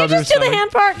like, head can you rub your just do the stomach.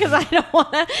 hand part? Because I don't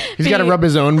want to. he's got to rub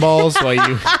his own balls while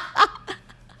you.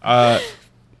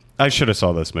 I should have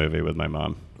saw this movie with my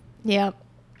mom. Yep.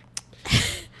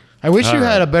 I wish you All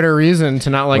had right. a better reason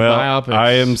to not like well, biopics.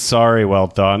 I am sorry, well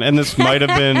done. And this might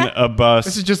have been a bust.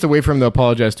 This is just a way for him to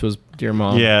apologize to his dear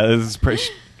mom. Yeah, this is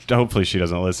hopefully she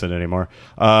doesn't listen anymore.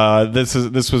 This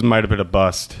might have been a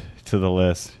bust to the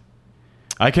list.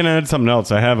 I can add something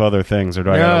else. I have other things, or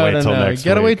do I gotta wait till next You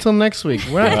gotta week? wait till next week.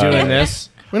 We're not doing this.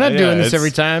 We're not Yeah, doing this it's-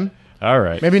 every time. All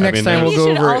right. Maybe next time Maybe we'll you go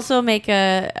should over it. also make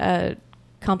a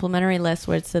complimentary list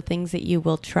where it's the things that you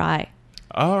will try.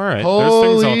 All right.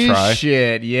 Holy There's things I'll try.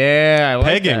 shit! Yeah, I like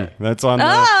Pegging. that. That's on.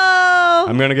 Oh,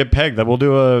 I'm gonna get pegged. That'll be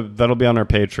on our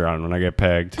Patreon when I get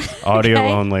pegged. Audio Okay.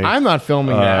 only. I'm not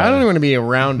filming that. I don't even want to be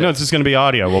around No, it. it's just gonna be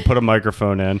audio. We'll put a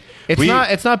microphone in.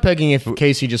 It's not pegging if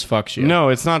Casey just fucks you. No,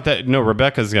 it's not that. No,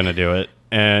 Rebecca's gonna do it,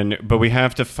 but we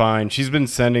have to find. She's been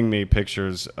sending me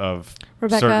pictures of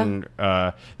Rebecca? certain.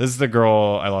 This is the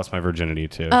girl I lost my virginity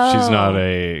to. Oh. She's not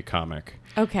a comic.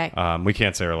 okay. We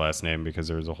can't say her last name because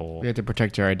there's a whole. we have to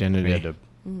protect your identity. We had to.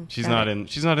 She's got not it. in.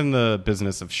 She's not in the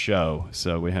business of show,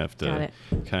 so we have Got to it.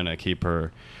 kind of keep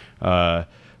her.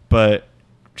 But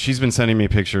she's been sending me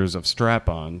pictures of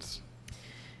strap-ons,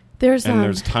 There's and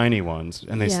there's tiny ones,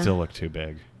 and they yeah. still look too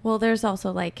big. well, there's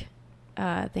also like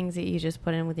things that you just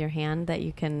put in with your hand that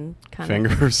you can kind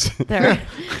Fingers. of.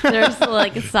 There's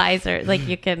like a sizer, like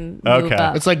you can move Okay.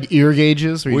 up. It's like ear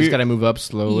gauges where you We- just got to move up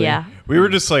slowly. yeah. We were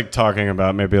just like talking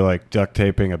about maybe like duct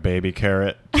taping a baby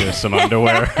carrot to some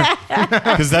underwear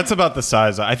because that's about the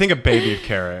size. I think a baby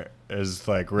carrot is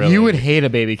like really. You would hate a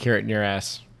baby carrot in your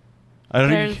ass. I don't.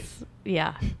 There's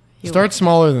yeah. You Start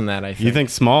smaller than that, I think. You think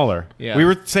smaller? Yeah. We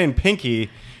were saying pinky,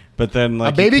 but then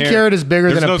like A baby you can't- carrot is bigger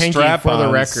there's than a no pinky, for the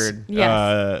strap-ons. record.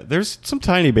 Yes. There's some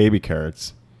tiny baby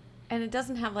carrots. and it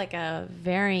doesn't have like a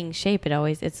varying shape.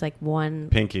 It's like one.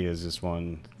 Pinky is just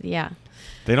one. Yeah.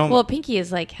 They don't. Well, a pinky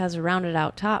is like has a rounded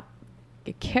out top.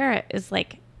 A carrot is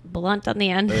like blunt on the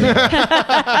end. all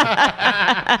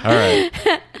right.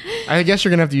 I guess you're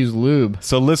going to have to use lube.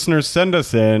 So listeners, send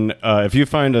us in if you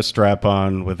find a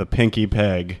strap-on with a pinky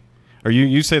peg, or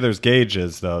you say there's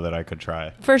gauges though that I could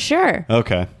try. For sure.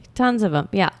 Okay. Tons of them.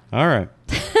 Yeah. All right.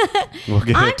 We'll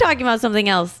get I'm talking about something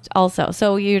else also.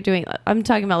 So I'm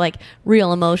talking about like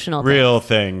real emotional real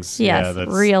things. Yes, Yeah,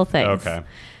 real things. Okay.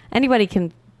 Anybody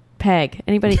can peg.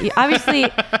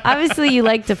 Obviously you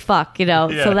like to fuck,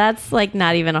 Yeah. so that's like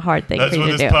not even a hard thing That's for you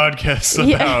what to this do. podcast's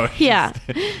Yeah, about. yeah.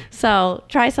 So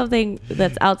try something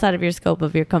that's outside of your scope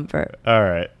of your comfort. All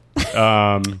right.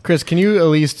 Chris, can you at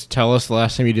least tell us the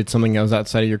last time you did something that was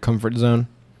outside of your comfort zone?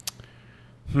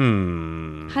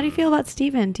 How do you feel about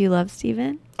Steven? Do you love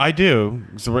Steven? I do.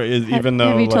 So even though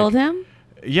have you like- told him?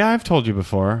 Yeah, I've told you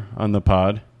before on the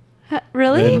pod.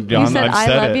 Really? And You said I've I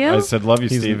said love it. you? I said love you,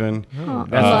 Stephen. Oh,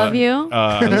 I love you.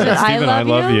 I You said, said, Stephen, I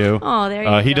love you. Oh, there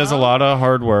you He go. does a lot of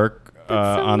hard work That's so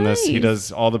on this. He nice.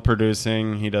 does all the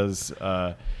producing. He does.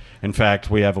 In fact,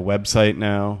 we have a website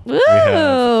now. Woo! We have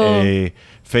a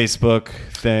Facebook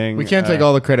thing. We can't take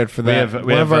all the credit for we that. have-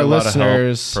 we One have of our a lot of help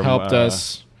listeners from, helped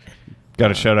us. Got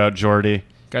to shout out Jordy.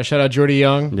 Got to shout out Jordy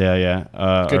Young. Yeah.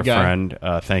 Good our guy. friend.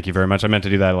 Thank you very much. I meant to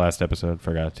do that last episode.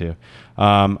 Forgot to.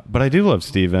 But I do love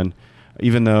Steven,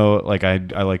 even though like I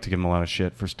like to give him a lot of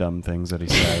shit for dumb things that he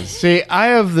says. See, I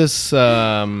have this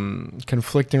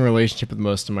conflicting relationship with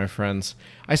most of my friends.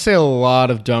 I say a lot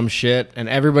of dumb shit, and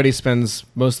everybody spends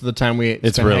most of the time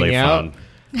It's spend really hanging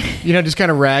fun. out, just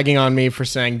kind of ragging on me for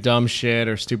saying dumb shit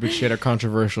or stupid shit or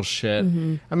controversial shit.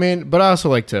 I mean, but I also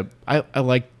like to, I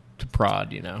like to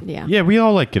prod, Yeah. Yeah, we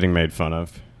all like getting made fun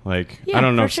of. Like, Yeah, I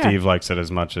don't know for if sure. Steve likes it as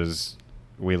much as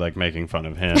we like making fun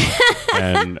of him.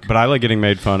 But I like getting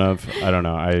made fun of. I don't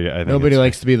know. I think Nobody it's-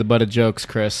 likes to be the butt of jokes,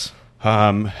 Chris.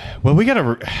 Well, we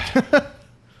gotta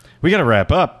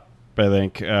wrap up. I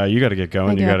think you got to get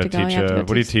going. You got to teach.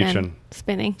 What are you teaching?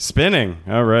 Spinning. Spinning.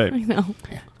 All right. I know.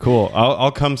 Cool.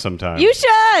 I'll come sometime. You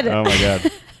should. Oh my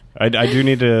god. I do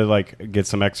need to like get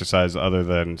some exercise other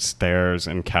than stairs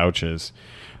and couches.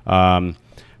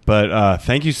 But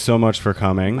thank you so much for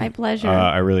coming. My pleasure.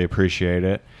 I really appreciate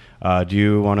it. Do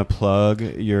you want to plug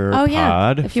your Oh yeah.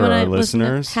 pod If you for want our to listen to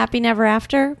listeners? Happy Never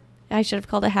After. I should have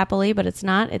called it Happily, but it's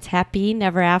not. It's Happy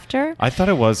Never After. I thought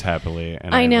it was Happily.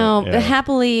 And I know. yeah.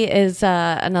 Happily is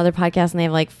another podcast, and they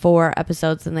have like 4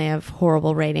 episodes, and they have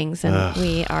horrible ratings. And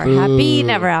we are Happy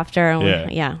Never After.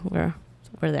 And Yeah. we're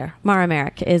there. Mara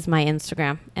Marek is my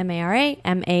Instagram.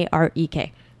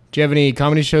 MARAMAREK. Do you have any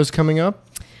comedy shows coming up?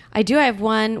 I do. I have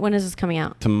one. When is this coming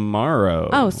out? Tomorrow.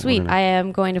 Oh, sweet. We're gonna- I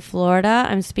am going to Florida.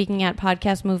 I'm speaking at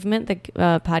Podcast Movement, the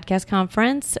podcast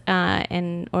conference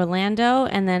in Orlando.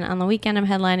 And then on the weekend, I'm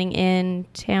headlining in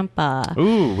Tampa.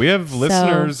 Ooh, we have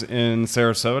listeners in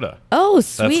Sarasota. Oh,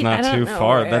 sweet. That's I not don't too know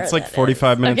far. where That's like that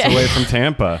 45 is. minutes Okay. away from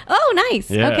Tampa. Oh,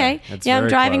 nice. Yeah, Okay. it's Yeah, I'm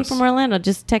very driving close. from Orlando.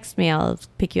 Just text me. I'll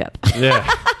pick you up. Yeah.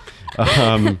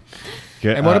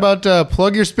 Good. And what about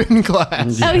plug your spin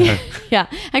class? Oh, yeah. Yeah.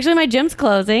 Actually, my gym's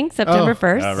closing September Oh,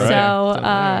 1st. all right. So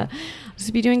Yeah. I'll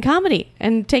just be doing comedy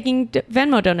and taking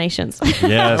Venmo donations.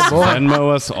 Yes,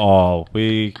 Venmo us all.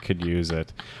 We could use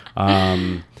it.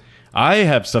 I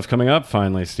have stuff coming up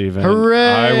finally, Stephen. Hooray!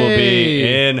 I will be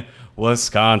in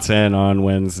Wisconsin on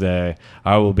Wednesday.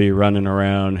 I will be running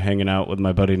around, hanging out with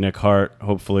my buddy Nick Hart.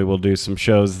 Hopefully, we'll do some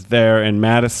shows there in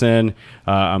Madison.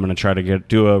 I'm going to try to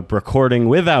do a recording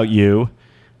without you.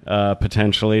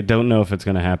 Potentially. Don't know if it's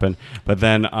going to happen. But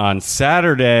then on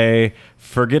Saturday,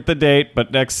 forget the date,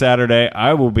 but next Saturday,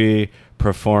 I will be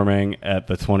performing at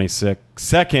the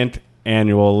 22nd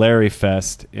annual Larry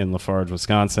Fest in Lafarge,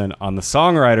 Wisconsin on the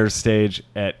Songwriters stage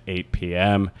at 8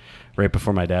 p.m. right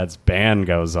before my dad's band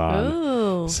goes on.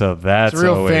 Ooh. So that's It's a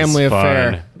real always family fun.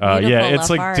 affair. Yeah, Beautiful it's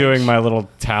like Lafarge. doing my little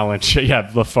talent show. Yeah,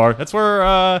 Lafarge. That's where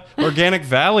Organic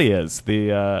Valley is. Have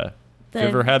you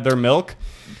ever had their milk?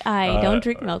 I don't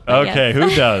drink milk. But Okay, yes.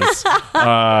 who does?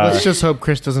 Let's just hope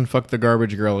Chris doesn't fuck the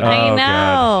garbage girl again. I Oh,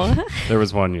 know. God. There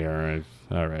was one year.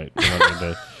 All right. I don't need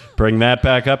to bring that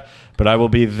back up. But I will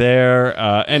be there.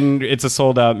 And it's a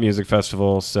sold-out music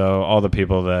festival, so all the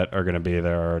people that are going to be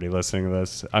there are already listening to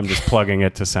this. I'm just plugging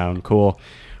it to sound cool.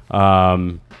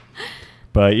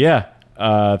 But, yeah.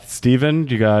 Steven,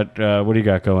 what do you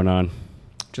got going on?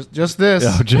 Just this.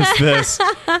 Oh, just this.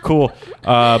 Cool.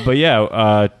 But,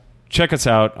 yeah, check us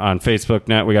out on Facebook.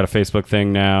 Now we got a Facebook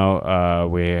thing now.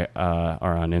 We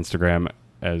are on Instagram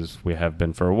as we have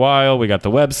been for a while. We got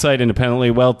the website,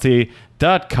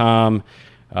 independentlywelty.com.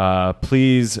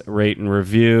 Please rate and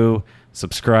review,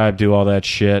 subscribe, do all that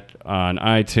shit on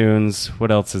iTunes.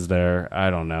 What else is there? I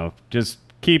don't know. Just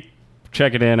keep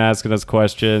checking in, asking us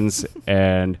questions.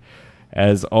 And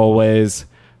as always,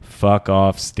 fuck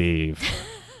off, Steve.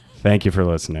 Thank you for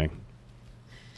listening.